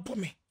crowd up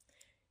me.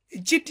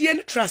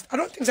 GTN trust. I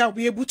don't think I'll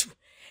be able to.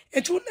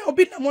 And to now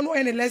be no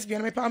any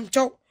lesbian, my palm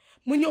chow.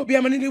 When you'll be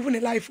a man living a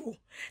life.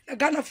 Na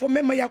Ghana for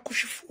member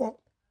Yakushi for.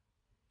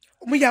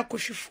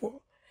 Yakushi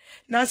for.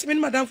 Now, see,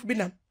 Madame for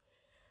Binam.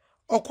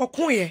 Or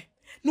Cocoye.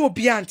 No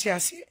be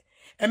antiasi.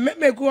 And met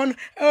me go on.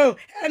 Oh,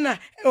 Anna,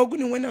 oh, good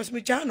when I was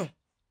Mijano.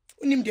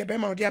 Unim de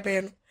Bema or de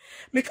Abeno.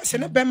 Make us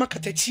a Bema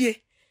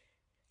catechie.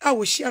 I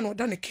was she no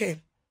done a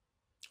came.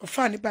 Or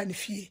funny by the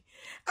fee.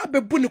 I be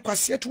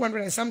Bunuquasia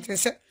 200 and something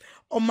said.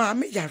 O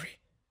mama yare.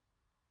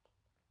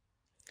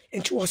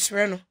 And she was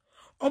reno.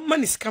 O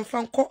man is come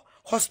from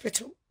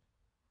hospital.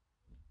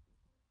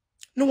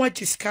 No one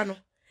is cano.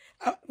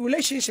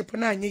 Relationship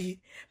na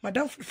ye.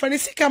 Madame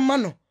Franisika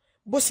mano.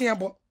 Bossing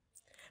about.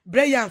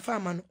 Breya and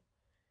farmano.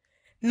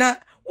 Na,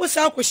 what's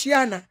our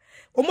Koshiana?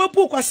 O my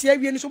book was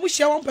here, so we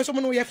share one person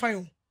no ye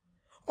fine.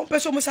 One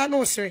person must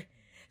no sir.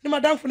 No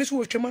Madame Franis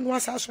will treman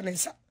was house on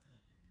answer.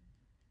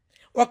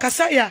 Or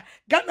Casaya,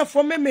 Ghana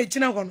for me made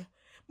Jinagon.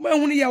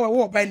 When you are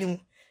war by new.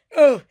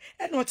 Oh,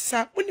 and what,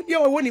 sir, when you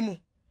are one more.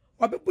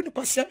 Or be put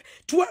the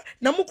to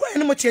Namuka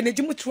and Mochi and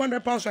Jimu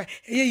 200 pounds.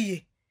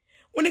 Ye,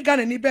 when you got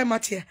any bear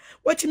matia,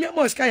 what you mean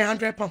more sky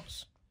 100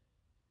 pounds.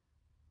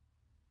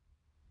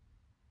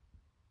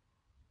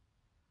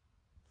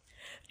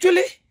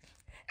 Julie,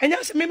 and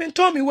yes, me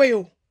told me where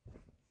you.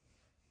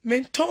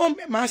 Men told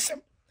me, master.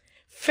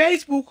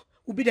 Facebook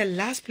will be the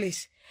last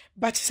place,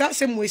 but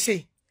same way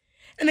say.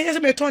 And I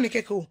just me Tony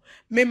Keko,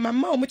 me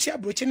mamma muchi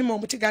abroach any more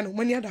mutigano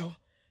money adao.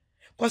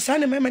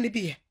 Concern me many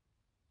be.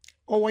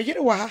 Or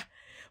wa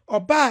or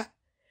ba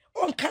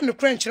on kind of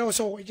crunch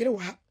also wa.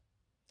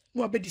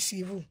 No be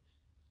deceive you.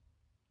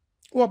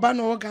 Or ba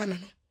no Ghana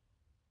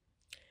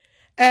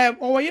no.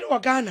 Or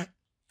Ghana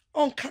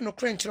on kind of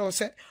crunch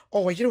also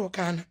or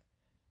Ghana.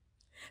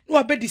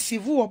 No be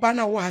deceive you or ba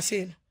na wa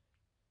saying.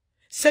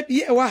 Sep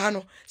ye wa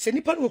hano, se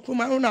nipa no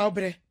kuma no na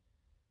obre.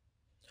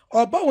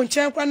 Or ba won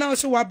chen kwa na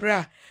so wa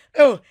bra.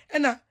 Oh,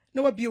 and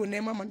no one be your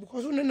name, man,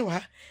 because we know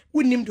her.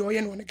 We named the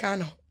Oyen on the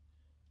Ghana.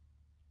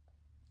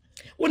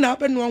 One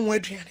up and 1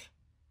 word, Janny.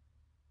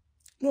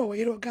 No,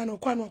 you don't Ghana,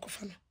 Quano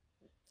Cofano.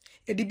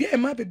 A debut a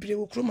map be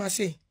able to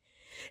say.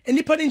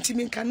 Any part into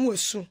me can know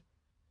soon.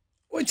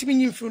 Want to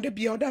mean from the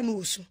beard and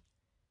no soon.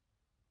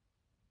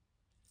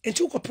 And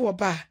took a poor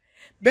bar.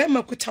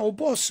 Bema could tell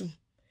bossum.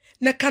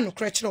 Na cano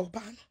cratch or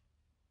ban.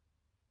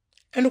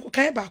 And no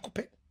kind back up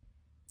it.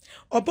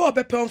 Or Bob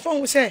a pound phone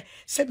will say,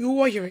 Seb you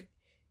warrior.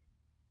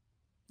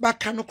 But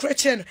cano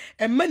cratch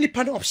and many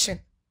pan option.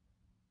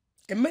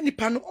 A many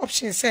pan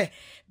option say,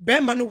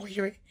 Bema no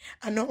worry,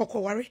 and no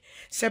worry,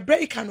 say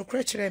break cano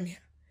cratch them here.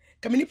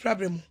 Come any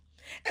problem.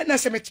 And I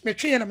say, me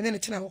train and I'm in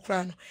a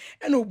crown,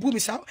 and no boom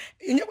is out.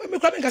 And you me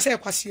come and say,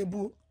 Quasi a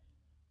boo.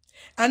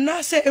 And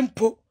now say,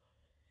 Empo,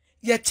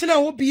 yet Tina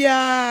will be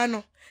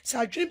no. So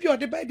I dream you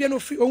the baby no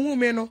free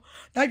woman. No,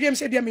 that dream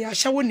said, me a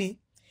shawny.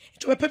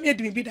 It will pay me a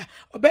bidder,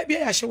 or baby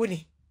a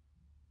shawny.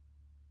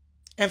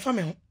 And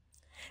family,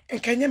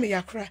 and can you me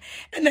a cry?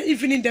 And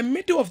even in the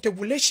middle of the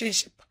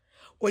relationship,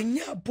 when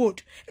you're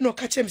bored, and no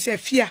catch him say,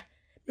 fear,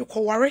 you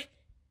can worry.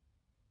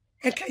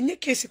 And can you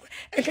case it?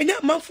 And can you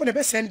man for the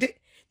best send it?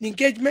 The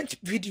engagement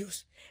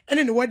videos and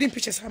in the wedding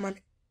pictures,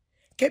 mommy.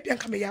 Keep young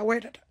coming aware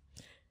that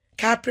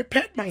I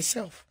prepared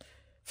myself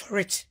for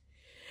it.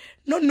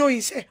 Not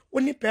knowing, say,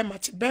 when you bear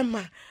much,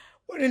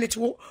 what in it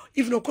will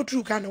even go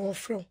through Ghana or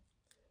from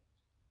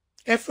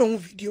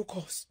video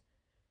calls.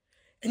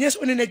 And yes,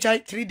 only in a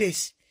 3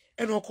 days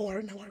and all call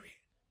and worry.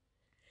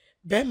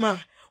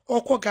 Bema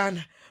or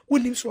Ghana,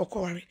 wouldn't him so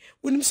worry,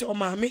 wouldn't him say, oh,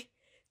 mammy,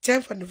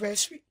 10th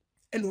anniversary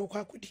and walk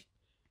out with it.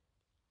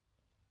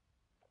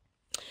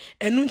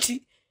 And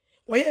nunti,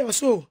 why was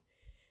so?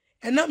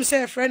 And I'm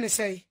say a friend and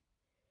say,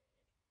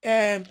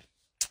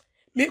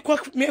 me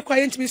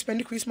quiet me spend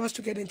the Christmas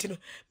together until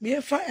me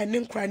and fire and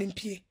name crying in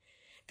pie.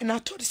 And I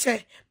told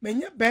say,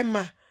 Menya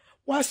Bema,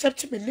 why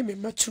accept me limit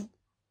my two.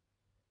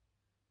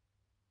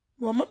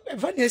 Mama,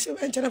 Vanny is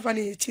a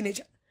Vanny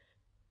teenager.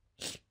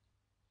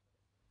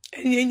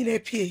 And yen in a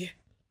pie.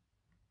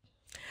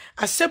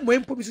 I said,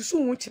 when put me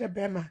soon went to the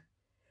Bema,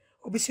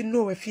 or be seen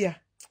no fear.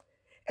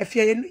 A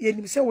fear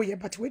yen say, oh, yeah,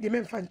 but wait the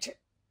men fanche.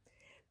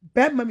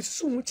 Bema is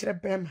soon went to the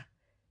Bema.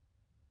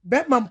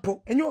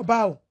 Bemampo, and your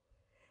bow.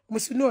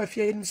 Must know if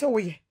you're in so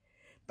way.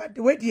 But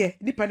the way, dear,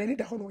 depend any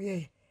the whole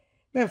way.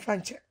 Men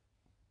fanche.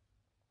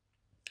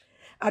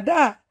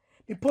 Ada,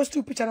 me post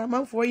 2 picture a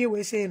month for you,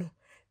 we say no.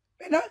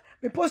 And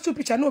me post 2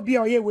 picture no be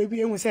our year,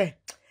 we say.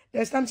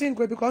 There's something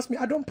good because me,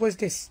 I don't post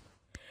this.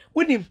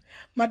 With him,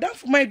 Madame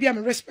for my be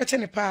I'm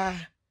respecting a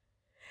pa.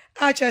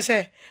 I just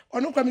say, or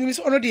no coming, Miss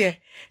Ono dear,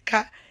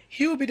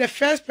 he will be the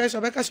first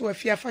person because we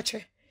fear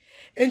fache.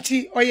 And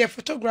he or a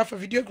photographer,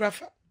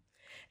 videographer.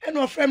 And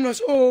our friend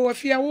knows, oh,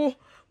 if you are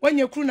when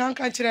your crew now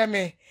can't tell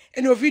me,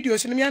 and your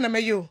videos in the Miana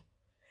may you.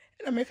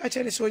 And I make a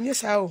chance on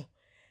yes, how.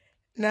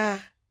 Nah,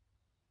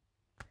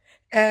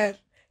 the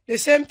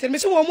same thing.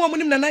 Miss one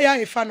woman than I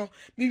a fan.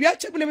 We are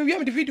checking them, we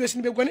have the videos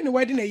in the wedding, the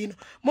wedding, you know.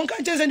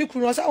 Monka just any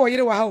crew was our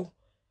year. Wow.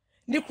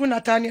 Niku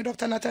Natania,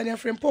 Dr. Natania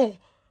Frempon,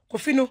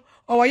 Cofino,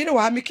 or you know,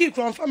 I'm a key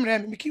from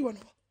family, Mickey one.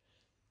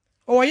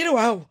 Oh, you know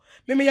how.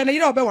 Maybe I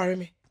know about worry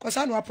me, because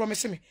I know I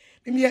promise me.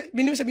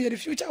 Maybe to be the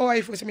future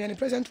wife was me and the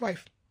present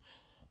wife.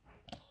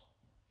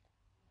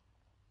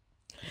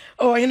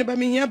 Oh, I never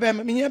mean ya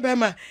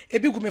bema, a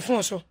big me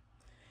phone so.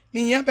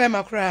 Mean ya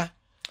bema cry.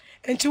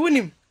 And to win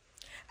him,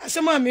 as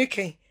a man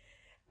making,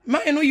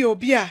 my know your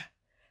beer.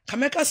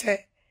 Kameka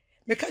say,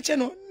 me catch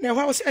no,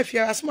 never was if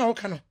you are small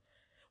canoe.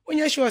 When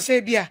you sure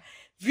say beer,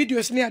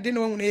 videos near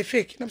dinner when they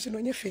fake, and I'm saying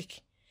on your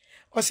fake.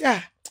 Or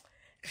say,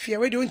 if you're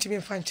ready to be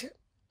fancy.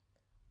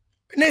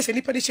 Nice and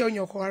nipper show on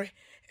your quarry,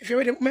 if you're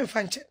ready to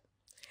fancy.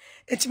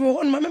 It's me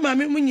one mamma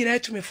when you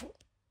to me for.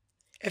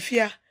 If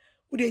you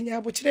would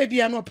you but today be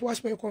no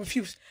was more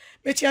confused.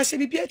 But you say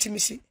be to me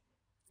see.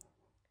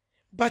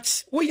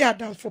 But we are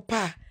done for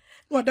pa,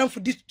 no done for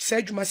this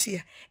surgery,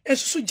 here, and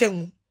so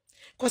young.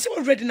 Cause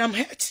already I'm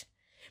hurt.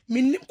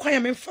 Me nim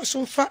kwanya me fa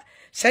so fa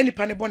say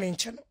nipa ne bone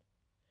nche no.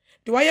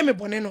 De why me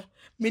bone no,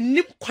 me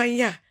nim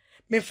kwanya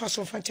me fa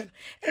so fa nche no.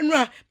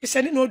 Enra me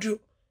say ne no oduo.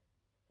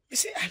 Me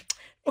say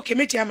okay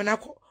me tia me na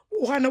ko.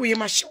 Wo na we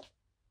ma show.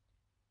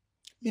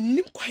 Me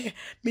nim kwanya,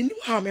 me nim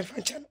how me fa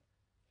nche no.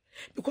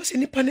 Because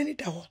nipa ne ni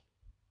da ho.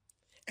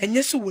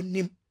 Enye so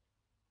wonim.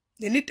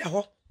 Ne ni da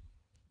ho.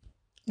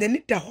 Ne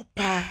ni da ho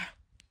pa.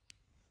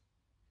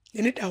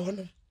 Ne ni da ho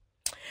no.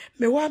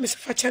 Me wa me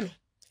fa nche no.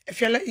 If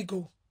you let it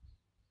go.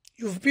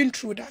 You've been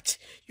through that.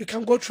 You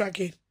can go through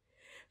again.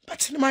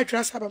 But in my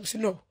trust, I'm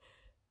saying no.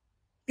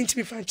 Mean to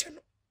me fine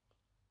channel.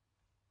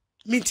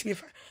 Mean to me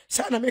fine.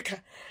 Sana meka.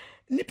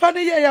 Nipa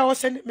ne ya was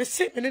send me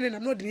say me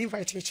I'm not the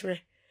invite you.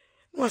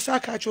 No sa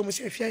ka cho me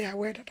say if you are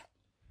aware that.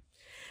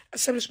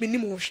 Asem me ni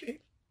mo hwe.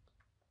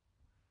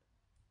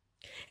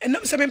 And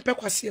now some pe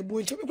kwase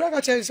abu nti me gra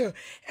ka che say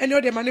any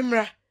of the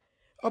manimra.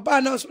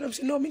 Oba na so me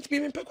say no mean to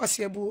me pe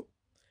kwase abu.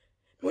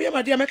 We are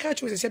my dear meka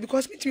cho say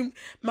because mean to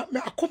me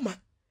akoma.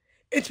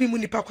 Et me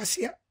munipa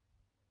kwasia.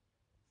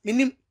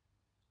 Minim.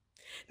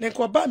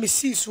 Nenko ba me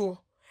si so.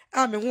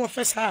 A me ho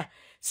ofesa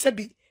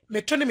sebi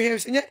me to ne me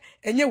he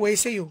enye we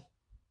say yo.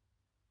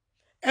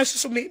 Eso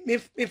so me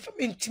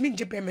ntimi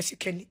nje be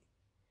mesikani.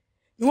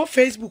 Me ho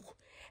Facebook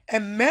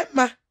and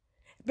mema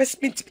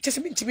best me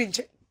ntimi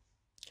nje.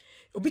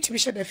 Obi timi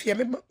she da fia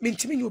me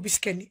ntimi nje obi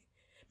skani.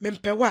 Me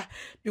mpewa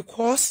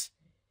because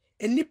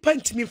enipa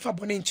ntimi mfa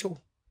bone nche o.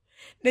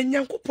 Na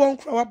nyankopon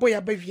kra wa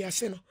boya ba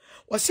wiase no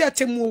wo se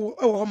atemu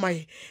e wo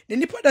maye na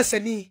nipa da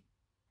sani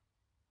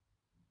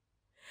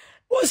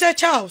wo se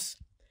Charles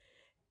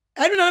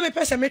I don't know me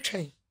person me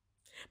train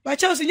but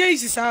Charles nya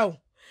easy sao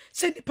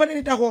say nipa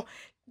ne da ho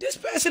this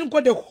person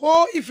got the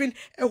whole even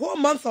a whole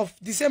month of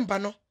December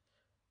no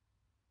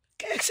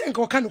Kekse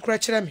nka oka no kura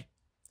kire me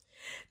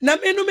na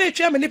me no me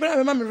twa me nipa na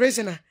me ma me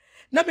reason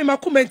na me ma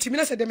comment mi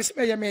na se dem se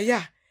me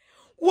ya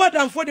what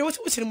am for the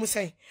what mu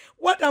say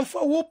what am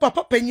for wo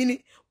papa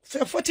panyini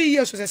 40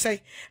 years so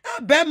say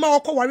be ma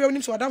okọ ware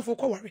onim so adam for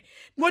okọ ware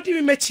no di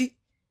me machi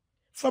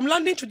from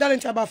London to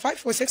Darlington about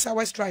 5 or 6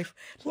 hours drive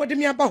no di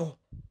me aba ho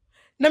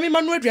na me ma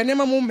no aduane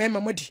ma mo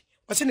mema modi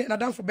o se na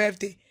adam for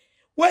birthday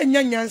wa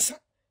nya nyansa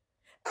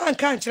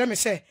anka ankyere me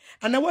say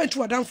ana wa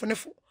ntu adam for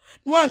nefo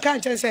no anka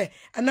ankyere say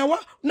ana wa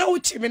na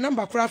uchi me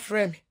number kura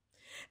frame me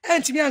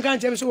enti mi anka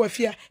ankyere me so wa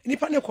fia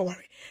nipa ne ko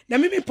ware na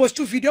me post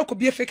two video ko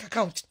be a fake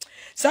account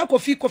sa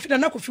kofi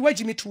na kofi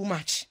waji me too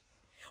much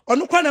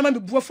onu kwa na ma me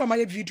buafo ma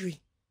ye video yi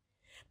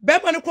be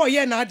ma ne ko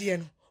ye na ade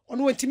no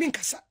onu wantimi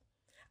nkasa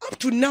up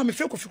to now me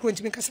fake kofi ko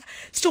wantimi nkasa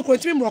still ko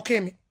wantimi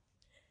mroke me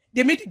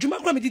de me djuma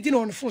kwa me didi na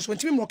on phone so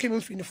wantimi mroke me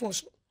mfi ne phone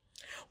so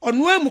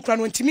onu amu kwa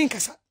no wantimi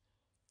nkasa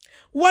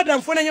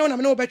wadam fo na nya na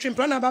me no betwe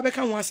mpra na ba be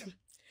ka ho asem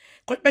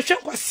ko be hwe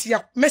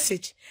kwasia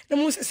message na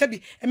mu se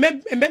bi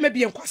embe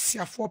bi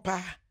enkwasiafo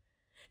pa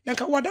na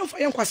nka wadam fo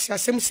ye nkwasia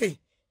asem sei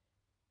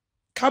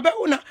kabe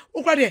una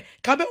ukra de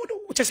kabe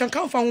uchesen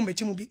kan fa ho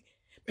mechi mu bi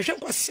be hwe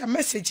nkwasia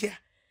message ya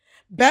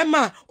be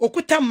ma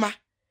okuta ma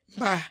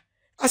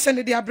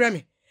asende de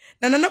abrame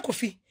na nana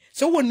kofi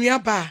so wo nua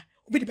ba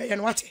obi de be ye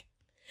no wate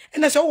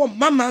ena so wo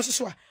mama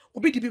so a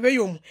obi de bi be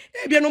yom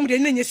e bia no mu de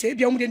nenye se e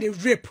bia mu de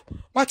rape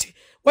wate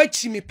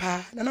wachi me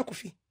pa nana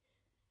kofi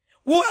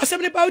wo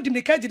asem ne ba odi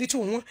me ka gidi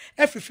to ho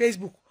every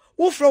Facebook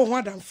wo fro ho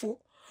adamfo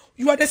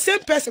you are the same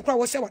person kwa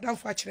wo say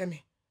wadamfo a kire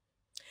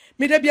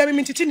me da bia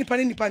me ntiti nipa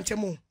ne nipa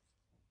ntemu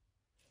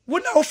wo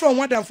na wo fro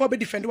ho adamfo be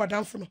defend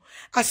wadamfo no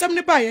asem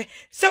ne ba ye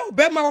say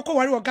obema wo ko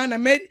ware wo Ghana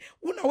me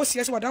wo na wo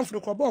sie say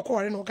wadamfo ko ba wo ko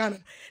ware no Ghana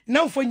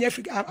na mfo nya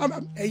afri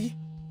ayi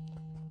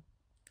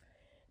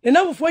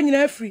na mfo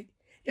nyina afri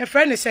your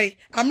friend say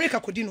America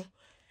kodi no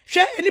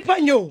hwe nipa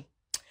nyo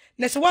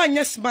na se wa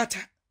anya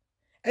smarter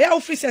eya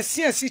officer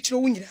CNC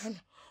chiro wunyira no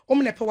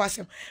omne pe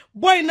wasem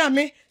boy na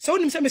me se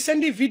wonim se me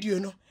send video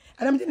no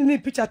adam ni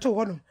picture to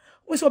ho no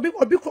wo se obi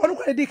ko no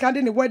kwa dey kan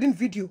dey wedding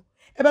video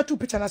ebe to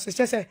picture na se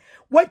say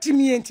what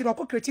me enti no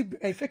ko create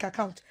a fake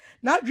account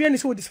na adwe ni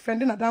se wo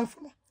defend na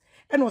damfo no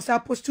e no say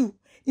post to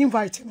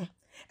invite no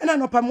e na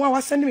no pam wa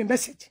send me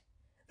message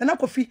na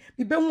kofi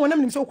me be hu na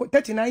me nim se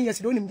 39 years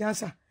dey onim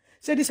jansa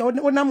say this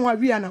wonam ho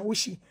awi na wo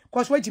shi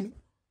cause wajimi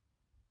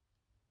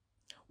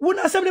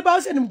wona asem ne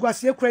ba se nim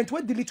gwase current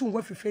what delete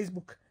wo fi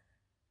Facebook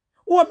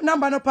wo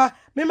number no pa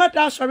me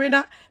mata sorry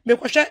na me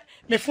kwhwe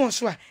me phone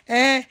so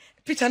a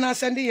picture na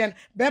send yen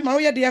be ma wo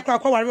ye de yakra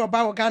kwa ware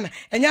oba wo Ghana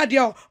enya de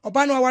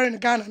oba no ware no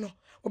Ghana no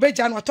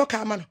obeja no atoka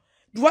ama no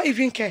do I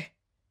even care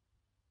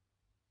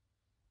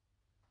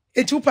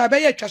etu pa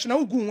be ye twa so na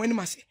wo gu wani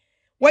mase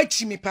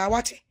wachi me pa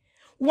wate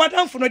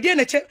wadamfo no de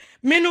na che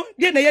me no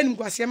de na ye nim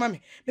gwase ma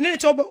me ne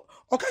che oba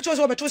oka che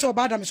so obeto so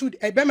oba adam so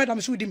e be madam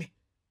so di me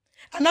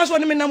anaso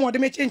ne me nam ode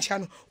me chencha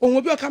no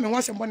onwo bi oka me ho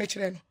asem ne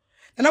kire no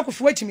na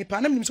kofi wachi me pa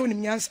na nim so nim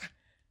nyansa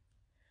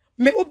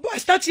me oba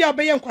start ya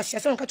be ye nkwase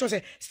asem ka cho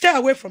say stay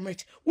away from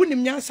it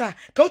unim nyansa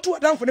ka otu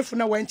wadamfo ne fu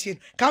na wanti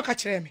ka aka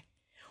kire me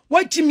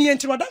wachi me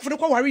enti wadamfo ne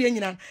kwa ware ye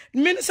nyina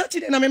me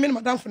Saturday na me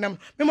madamfo nam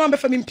me ma be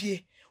fa me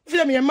mpie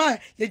ufia me ma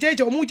ye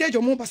jeje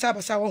omu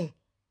basa wo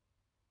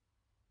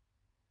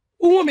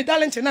uwo me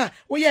talent na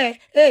wo ye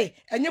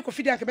enye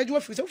kofi dia ka beju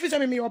afi so ufisa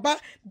me oba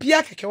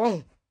bia keke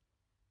wo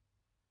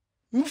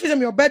ufisa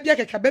me oba bia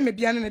keke be me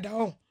bia ne da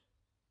wo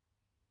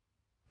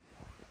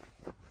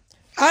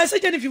I say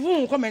Jennifer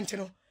vu comment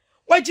no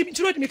waji mi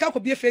tiro de me ka ko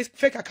bia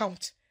fake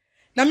account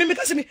na me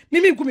ka se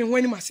me gu me ho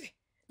ani mase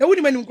na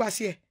woni mani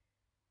ngwase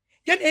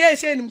ye ye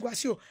say ni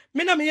ngwase o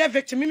me na me ye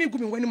victim me gu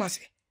me ho ani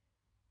mase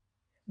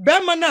be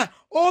ma na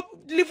o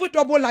live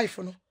double life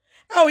no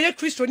a o ye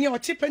Christian o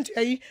tipent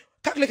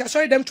Catholic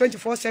sorry them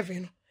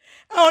 24/7 no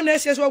a na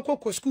ese so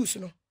ko schools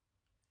no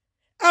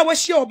a wa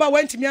share oba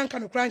went me anka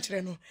no kran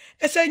kire no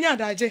ese nya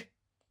adaje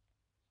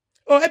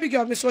oh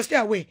Abigail me so stay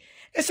away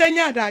ese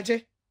nya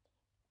adaje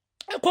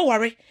ko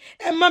ware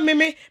e ma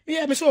me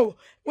so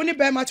woni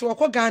be ma che wo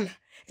ko Ghana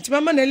nti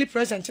mama na early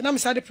present na me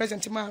sade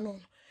present ma no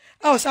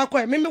a o sa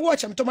ko me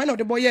watch am to man of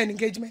the boy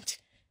engagement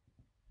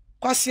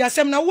kwasi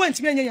asem na wo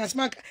ntimi anya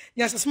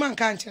nyasasman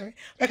kan kire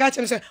we ka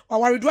kire say wa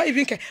ware do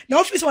even ke na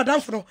office wa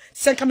danfo no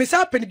sen ka me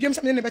sa pani biem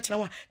sam ne be kire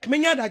wa ka me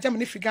nya da jam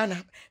ne fi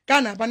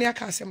Ghana ba ne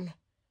aka asem no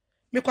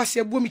me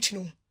kwasi abuo mi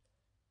kino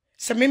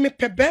se me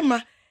pe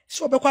bema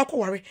so be kwa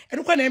ware e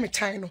no kwa na me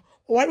tan no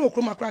o ware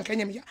okru makran ka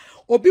nya me ya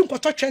obi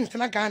nkoto twent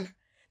na Ghana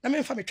na me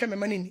mfa me twa me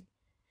manini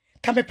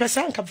ka me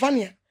pesa nka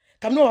vania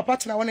ka me no wa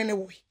partner won ne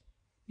wo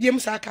biem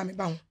sa ka me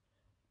ba ho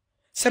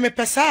se me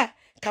pesa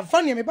ka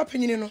vania me ba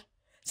panyini no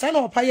sana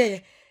opa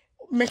ye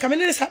men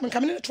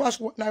kamene to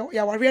aso na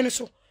ya ware ne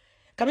so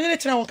kamene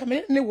tena won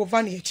kamene ne wo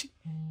van echi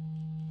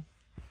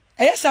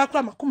eye sa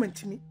akra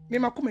makomentimi me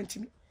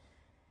makomentimi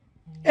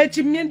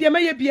echi me ndie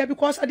maye bia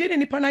because ade ne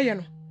nipa na ye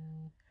no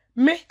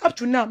me up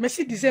to now me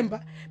see December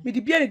me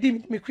di bia ne di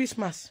me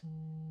Christmas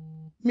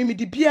me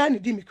di bia ne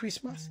di me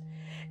Christmas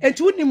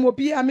enti woni mo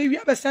bia me wi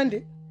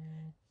abesande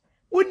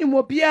Uni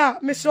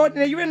mobia, me so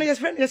na you yes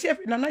friend yes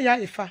na ya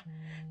ifa.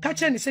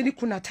 Kache ni se ni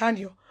kuna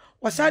tanio.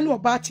 Wasani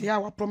obati ya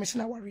wa promise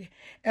na worry.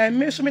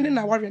 Me so me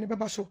na worry ne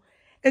beba so.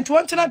 Enti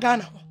won tena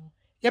Ghana ho.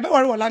 Ye be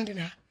worry wo London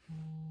ha.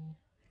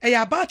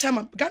 Ya about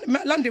time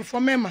London for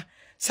mema.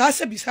 Sa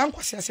se bi sa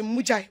nkwase ase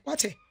mujai.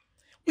 Wate.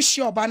 Wo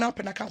shi oba na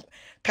open account.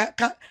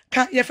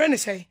 Ka your friend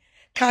say.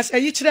 Ka say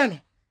yi kire no.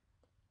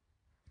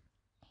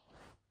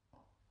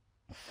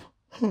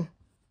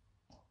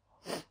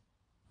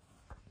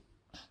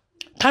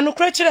 Kanu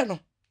kra kire no.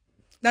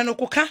 Na no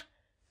koka.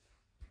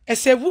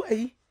 Esevu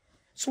ayi.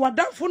 So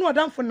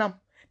wadamfo nam.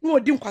 Na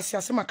odi nkwase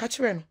ase ma ka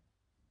kire no.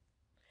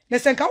 Na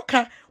senka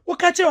wo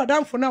ka kire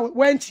wadamfo na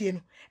wantie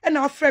no. E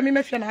na afre me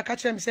mafia na aka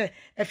kire me say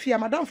afia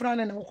madamfo na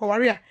na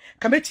kwaware a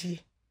ka metie.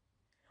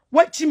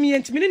 What me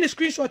enti me ni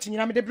screenshot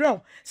nyina me de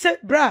bra. Say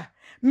bra,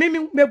 me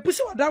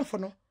busi wadamfo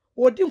no.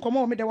 Odi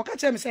nkoma me de waka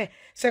kire me say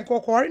senka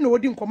kwaware na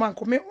odi nkoma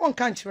anko me on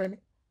kan kire me.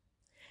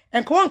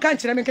 Enko on kan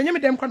kire me kanya me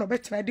dem kwa no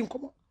betra di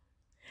nkoma.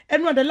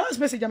 And when the last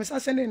message I'm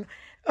sending,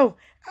 oh,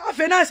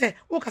 I say,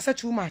 oh, kasa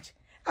too much.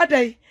 A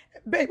day,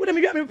 babe, what am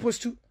I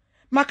post to?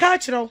 My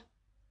cultural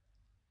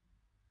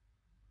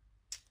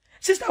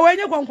sister, when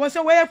you go and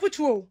say, where put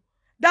you,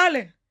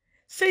 darling,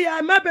 say,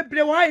 I may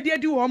be why I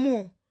do or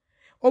more.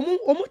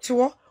 Omu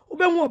to,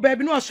 Obemo,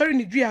 baby, no, sorry,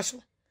 ni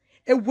driaso.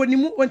 A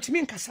wonimu want to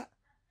mean cassa.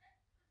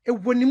 A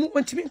wonimu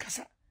want to mean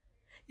cassa.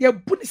 Your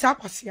boot is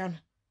aquasiano.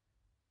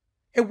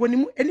 A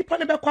wonimu any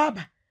part of a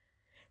quaba.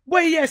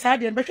 Boy, yes, I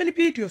did, but any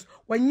videos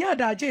when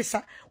yada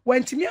jesa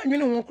went to me and you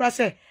know, cry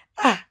say,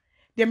 ah,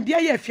 them dear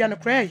ye fiano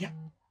cray.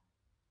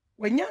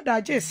 When yada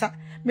jesa,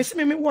 Miss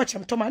Mimi watch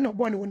him to my no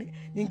born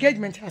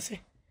engagement, I say.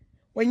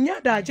 When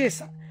yada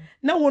jesa,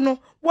 now no,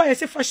 why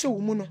is it for show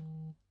muno?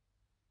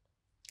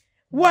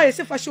 Why is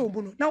it for show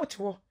muno? Now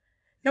to war.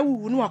 Now we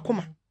will know a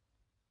comma.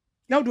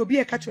 Now do be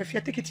a catcher if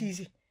you take it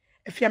easy.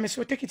 If you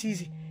so take it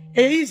easy.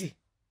 Easy.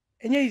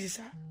 And easy,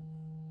 sir.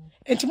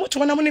 And to much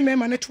one money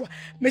man network,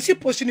 Messi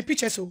posting the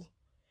pictures. So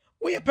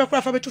we are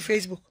paragraph to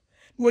Facebook.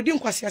 We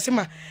didn't quite say,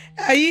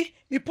 aye,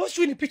 me post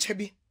you in the picture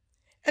be.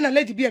 And a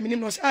lady be a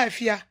minimum was I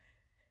fear.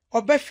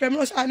 Or best friend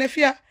was I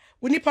fear.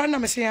 We need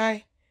partner, say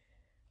I.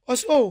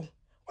 Os oh,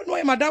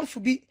 no, madame for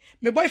be,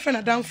 my boyfriend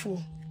a down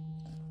fool.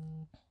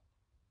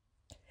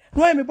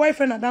 No, my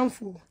boyfriend a down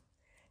fool.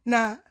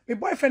 Now, my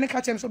boyfriend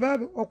catch him so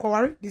bad or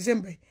Kowari,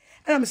 December.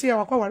 And I'm saying,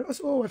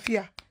 oh,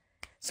 fear.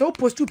 So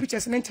post 2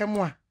 pictures and then 10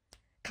 more.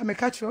 Come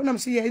catch you. I'm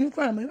saying,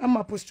 I'm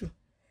a post to.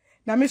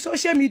 Now, my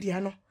social media,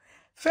 no.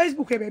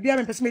 Facebook, baby,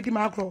 I'm person making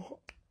my grow.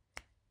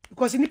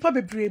 Because in the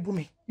pub, brave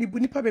me. You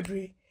nipa be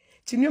brave.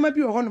 Tinoma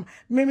be a honor.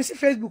 Me see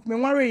Facebook, me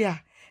worry ya.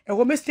 And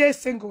we stay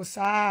single,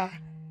 sir.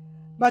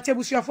 But I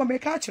wish you for me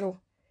catch you.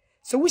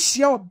 So we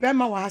share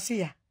Bema was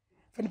here.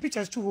 For the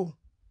pictures too.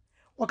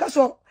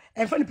 Wakaso,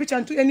 and for the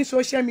picture to any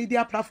social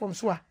media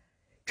platforms.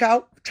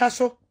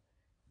 Chaso,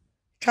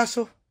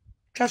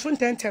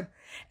 tentem.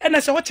 And I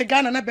saw what a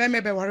gun and a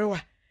Bema be worry.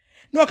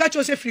 No, catch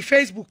you say free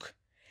Facebook.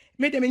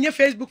 Me dem me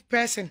Facebook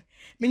person,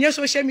 me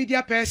social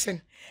media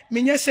person,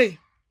 me say,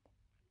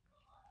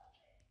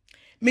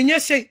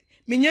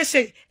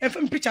 and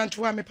from picture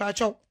to me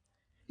pacho.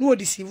 No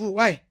deceive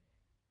why?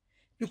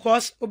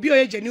 Because obi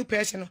oye genuine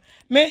person.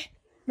 Me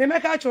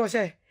make actual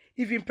say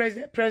even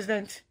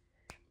President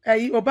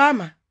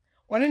Obama,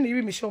 one in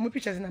the me show me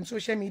pictures in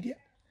social media.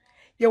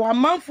 You are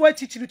man for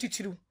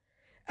teacher.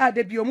 Ah,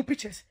 there be omu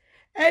pictures.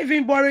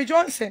 Even Boris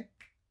Johnson.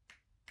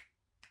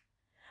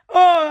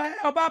 Oh,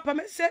 Obama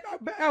me said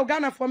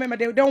Ghana for me,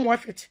 they don't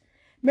worth it.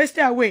 Me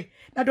stay away.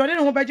 Now don't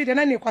know budget and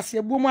any kwasi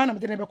ebu mo na me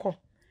dey beko.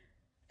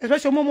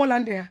 Especially Momo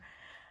land there.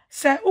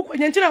 Say uko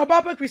nyentina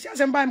Obama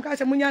Christians and buy mka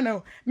say munya na.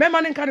 Me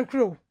man nka no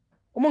kro.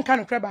 Omo nka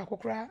no kra ba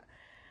akokra.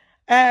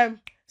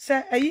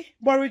 Say ayi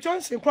Boris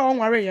Johnson kwa on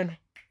ware ye no.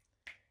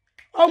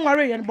 On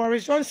ware ye no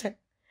Boris Johnson.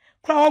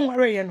 Kwa on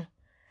ware ye no.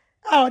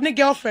 Ah, ne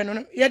girlfriend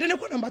no. Ye de ne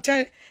ko number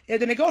 10, ye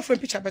de ne girlfriend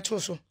picture beto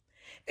so.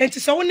 Enti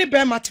so woni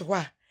be mate ho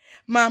a.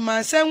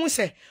 Mama say hu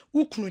say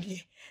wukunu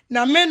die.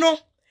 Na me no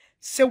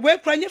se we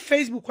kranye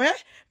Facebook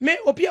me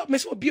obi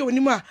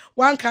onimu a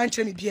wan kan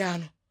kire me bia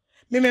no.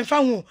 Me mfa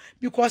ho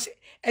because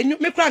enyu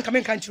me kra nka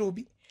me kan kire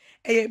obi.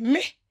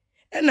 Me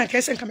na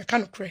ka se nka me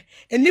kan kre.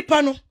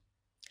 Enipa no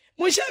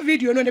mo share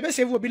video no ne be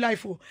save obi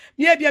life o.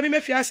 Me bia me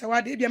fia asa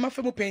wa de bia ma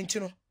fa mo paint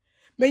no.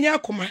 Me nya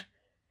akoma.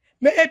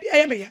 Me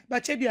bia me ya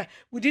but bia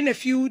within a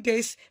few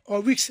days or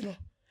weeks no.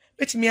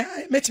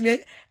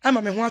 Metimi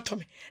ama me ho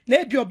atome na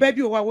ebi oba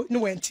bi o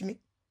no wantimi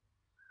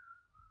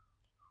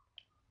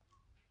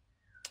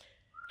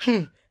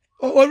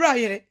ora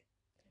yere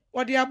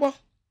odi abo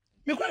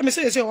me kwa me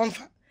say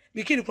wonfa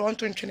me kiri kwa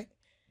onto ntwene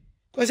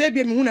ko say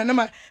bia me hu na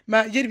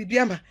ma yeri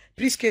bibia ma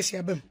please case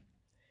ya bam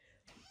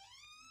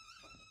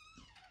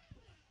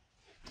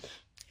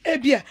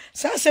ebia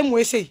sa asem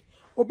we say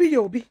obi ye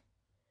obi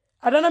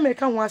adana me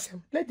ka ho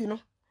asem lady no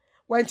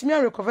wantimi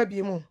an recover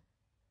bi mu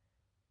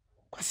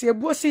kwasi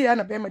ebuo si ya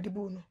na be ma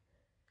dibu no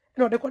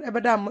na ode ko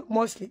ebeda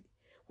mostly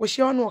wo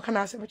hye ono ka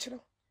na asem kire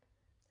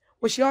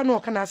wo hye ono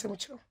ka na asem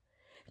kire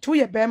tu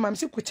ye be ma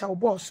msi kucha wo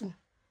boss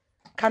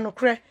ka no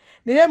kre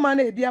ne ye man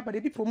e bia ba de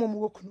bi pomo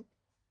mu okunu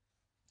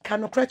ka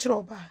no kra kire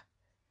oba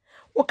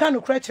wo ka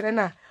no kra kire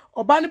na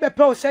oba no be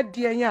pe o se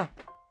de nya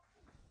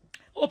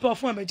o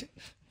perform ameje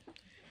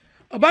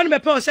oba no be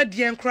pe o se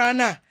de nkra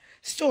na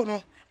still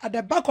no at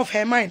the back of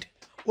her mind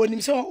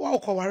onim se wo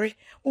kware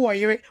wo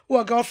yere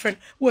wo girlfriend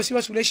wo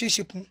serious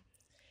relationship mu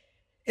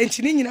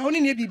enti ni nyina oni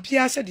ne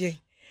bibia se de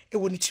e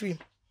wo ni tirim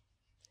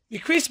the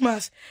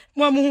Christmas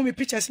mo hu me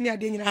pictures ni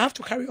ade nyina I have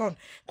to carry on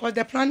because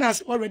the plan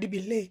has already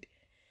been laid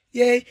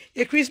ye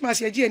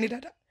Christmas ye gi ani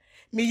dada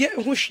me ye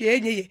hu hwe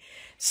enye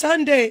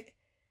Sunday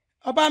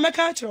oba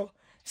meka chiro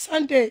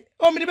Sunday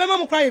me de be ma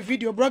mo cry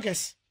video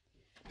bloggers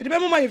me de be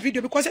ma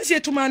video because say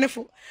etu ma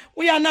nefo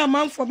we ya na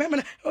manfo be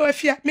na o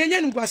afia me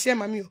nya nguase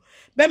ma me o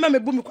be ma me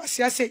bu me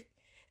kwase ase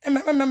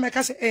me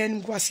ka se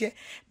nguase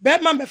be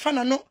ma be fa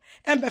na no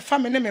be fa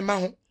me ne me ma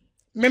ho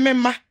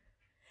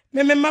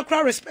me ma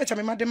cry respect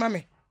me ma de ma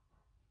me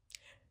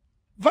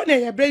Vania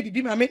ya baby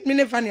bi ma me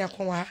ne Vania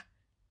konwa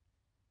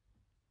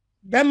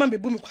be ma be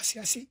bu me kwase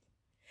ase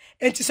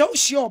enti so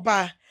she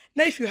oba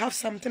now if you have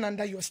something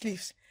under your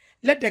sleeves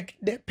let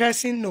the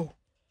person know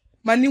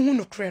mani hu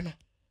no kre no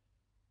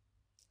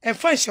and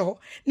fan show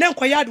na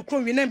nkwaya adu kro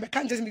wi na be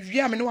kan just me wi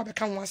am ne wa be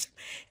kan ho asem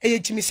e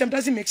jimi sem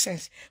doesn't make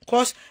sense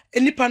cause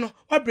enipa no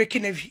wa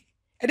breaking every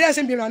e dey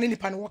asem bi na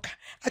nipa no woka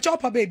a cho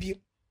pa baby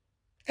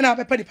e na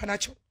be pa nipa na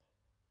cho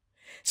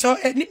so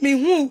me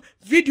hu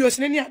videos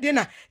na ni ade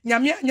na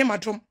nyame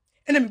anyamadrom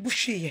e na me bu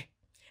hweye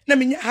na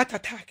me heart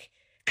attack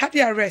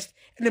cardiac arrest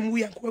e na me wu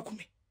yanko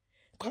akume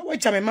kwa wa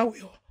jame ma we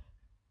ho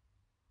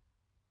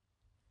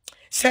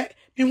se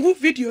me hu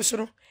videos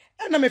no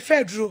e na me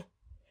fa duro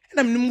e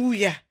na me num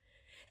ya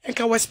and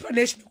can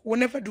explanation will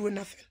never do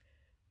nothing.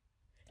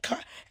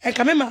 And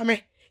come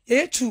mammy,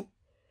 ye too.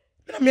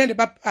 But I mean the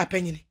bab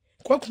opinion.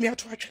 Quote me out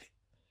to actually.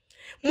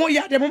 More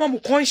ya the mamma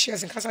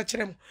conscious and casa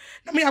cheremo.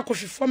 Na me a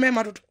coffee for me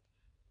madu.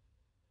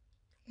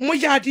 More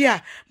ya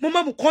dear,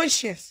 mamma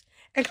conscious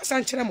and casa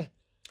cheremo.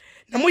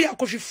 Na mo ya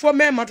coffee for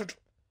me madu.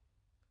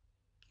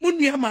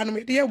 Munya man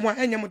me dear one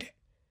and yamude.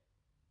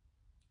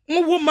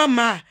 Mo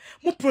mama,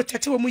 mo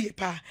protect wo mu ye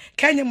pa.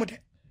 Can yamude.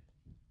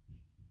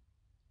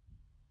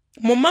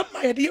 Mo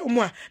mama ya de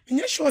omo a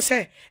menye sure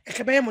say e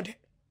ka be mo de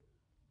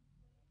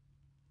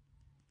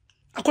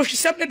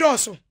akohwesem ne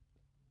doso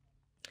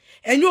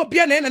enye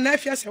obia na na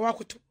afia se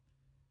wakoto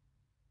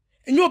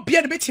enye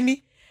obia de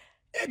betimi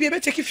e bia be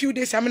take a few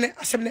days amene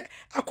asemne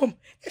akom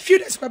a few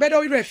days kwa be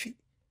do refi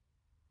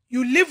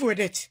you live with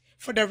it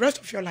for the rest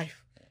of your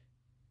life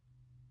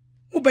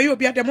uba yo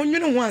obia de mo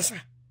nwene ho ansa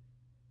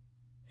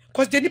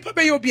cause the nipa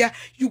be yo obia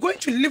you going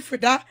to live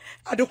with that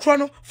at the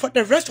chrono for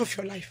the rest of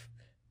your life.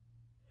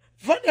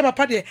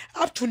 Papa de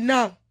up to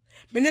now,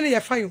 menene ye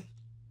fine.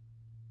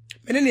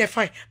 Menene ye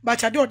fine,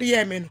 but I do the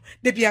year meno,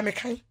 de bia me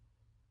kan.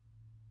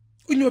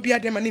 Unyo bia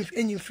dem anim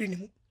enyin free ni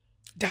mu.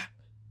 Da.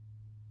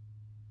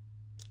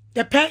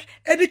 The pe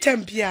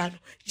anytime bia no,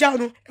 ja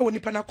no e woni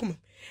pa na koma.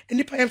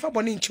 Enipa yemfa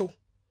bone ncho.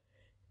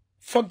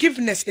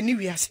 Forgiveness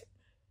anywhere.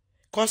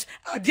 Cause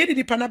I did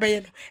the pana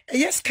be no, e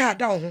yes car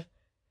down ho.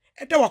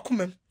 E da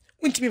wakoma,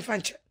 untimi fa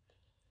nche.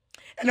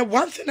 And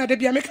one thing that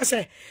they make us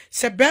say,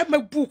 "Sebe me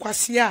bu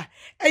kwase a,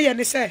 eye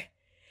ne say,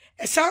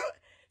 esa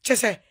che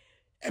say,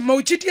 e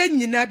mawjidi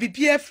anyina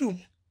bibia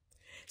afrum.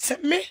 Se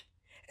me,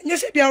 enye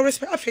se bia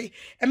respect afei,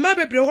 e ma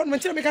bebre ho no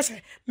nche make us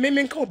say, me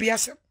nka obi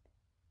asem.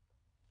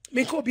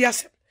 Me nka obi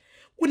asem.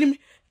 Unim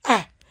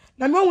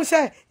na me won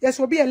say, yes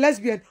obi a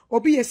lesbian,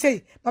 obi ye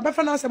say, baba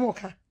fa na asem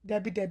oka.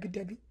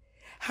 Debi.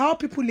 How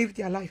people live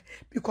their life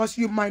because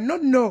you might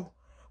not know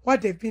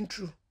what they've been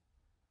through.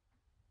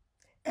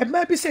 And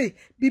maybe say,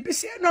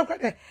 BBC no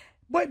kwade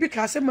boy bi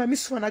ka say mami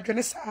so na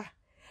dwene sa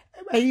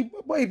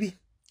boy bi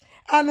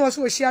anu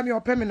so hia me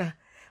opemina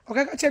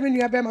okaka che me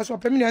nua be ma so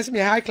opemina say me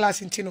high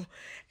class ntino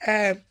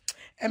e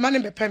ma ne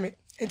be pemi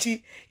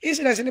nti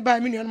incident ne ba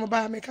me nua no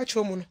ba me ka che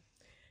omu no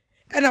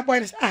e na boy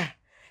ne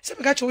say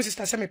me ka che o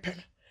sister say me pe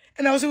no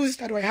e na o say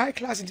sister do high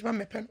class nti ma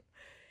me pe no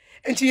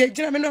nti ye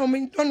gina me na o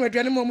me don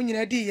aduane mo mu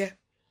nyina di ye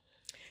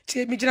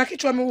ti me gina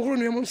kicho me wo huru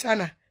no mu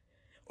sana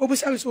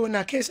obusa me so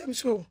na case me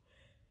so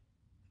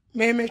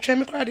me try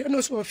me crowd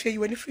no so fear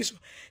you any free so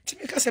to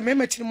make us a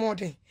member to more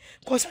than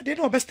cause I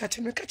didn't know best start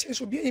me catch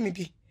so be me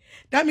be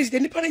that means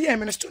the nipa na ye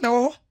minister na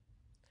wo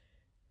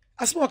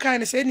as more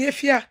kind say na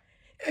fear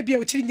e bia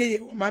o tiri nye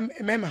ma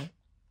mema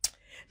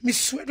me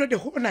sweat the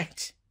whole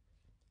night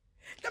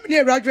na me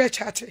near graduate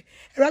chat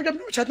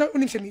no chat na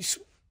unim se me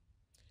su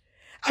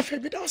afa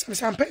bi da o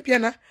sam pa bia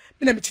na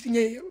me na me tiri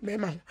nye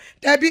mema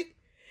da bi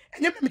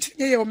enye me tiri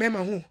nye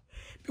mema ho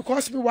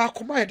because me wa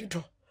akoma ye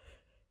do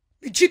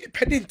me gi the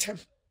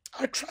pedintem.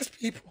 I trust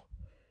people.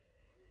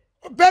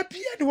 O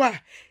baby anwa,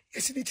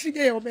 yes the three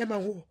year o mema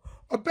ho.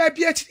 O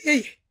baby at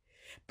ye.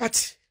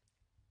 But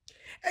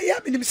I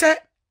am in say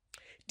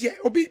dear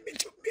obi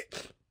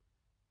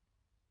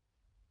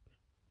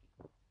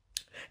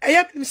I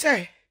am in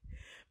say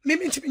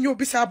me to be no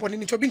bisa boni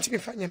ni to bi ntimi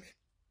fanya me.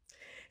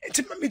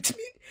 Enti ma me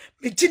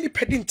gini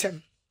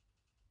pedintem.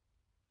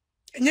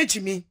 Enye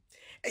jimi.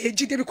 E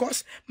jide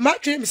because ma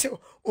twen me say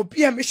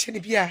obi a me hye ne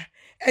bia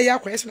eya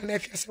kwese na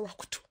afia se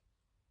wakoto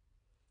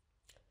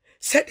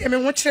said me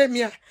ho kire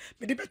me a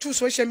me de beto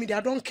social media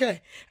I don't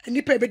care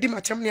anipa be di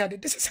matem ne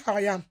ade this is how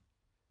I am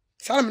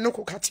salam no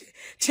ko kate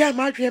ti a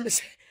ma dwe me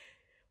se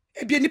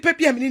e bi anipa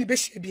bi a me ni be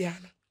hia bia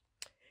no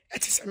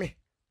etise me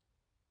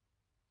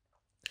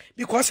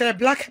because I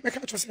black make I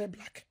just say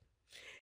black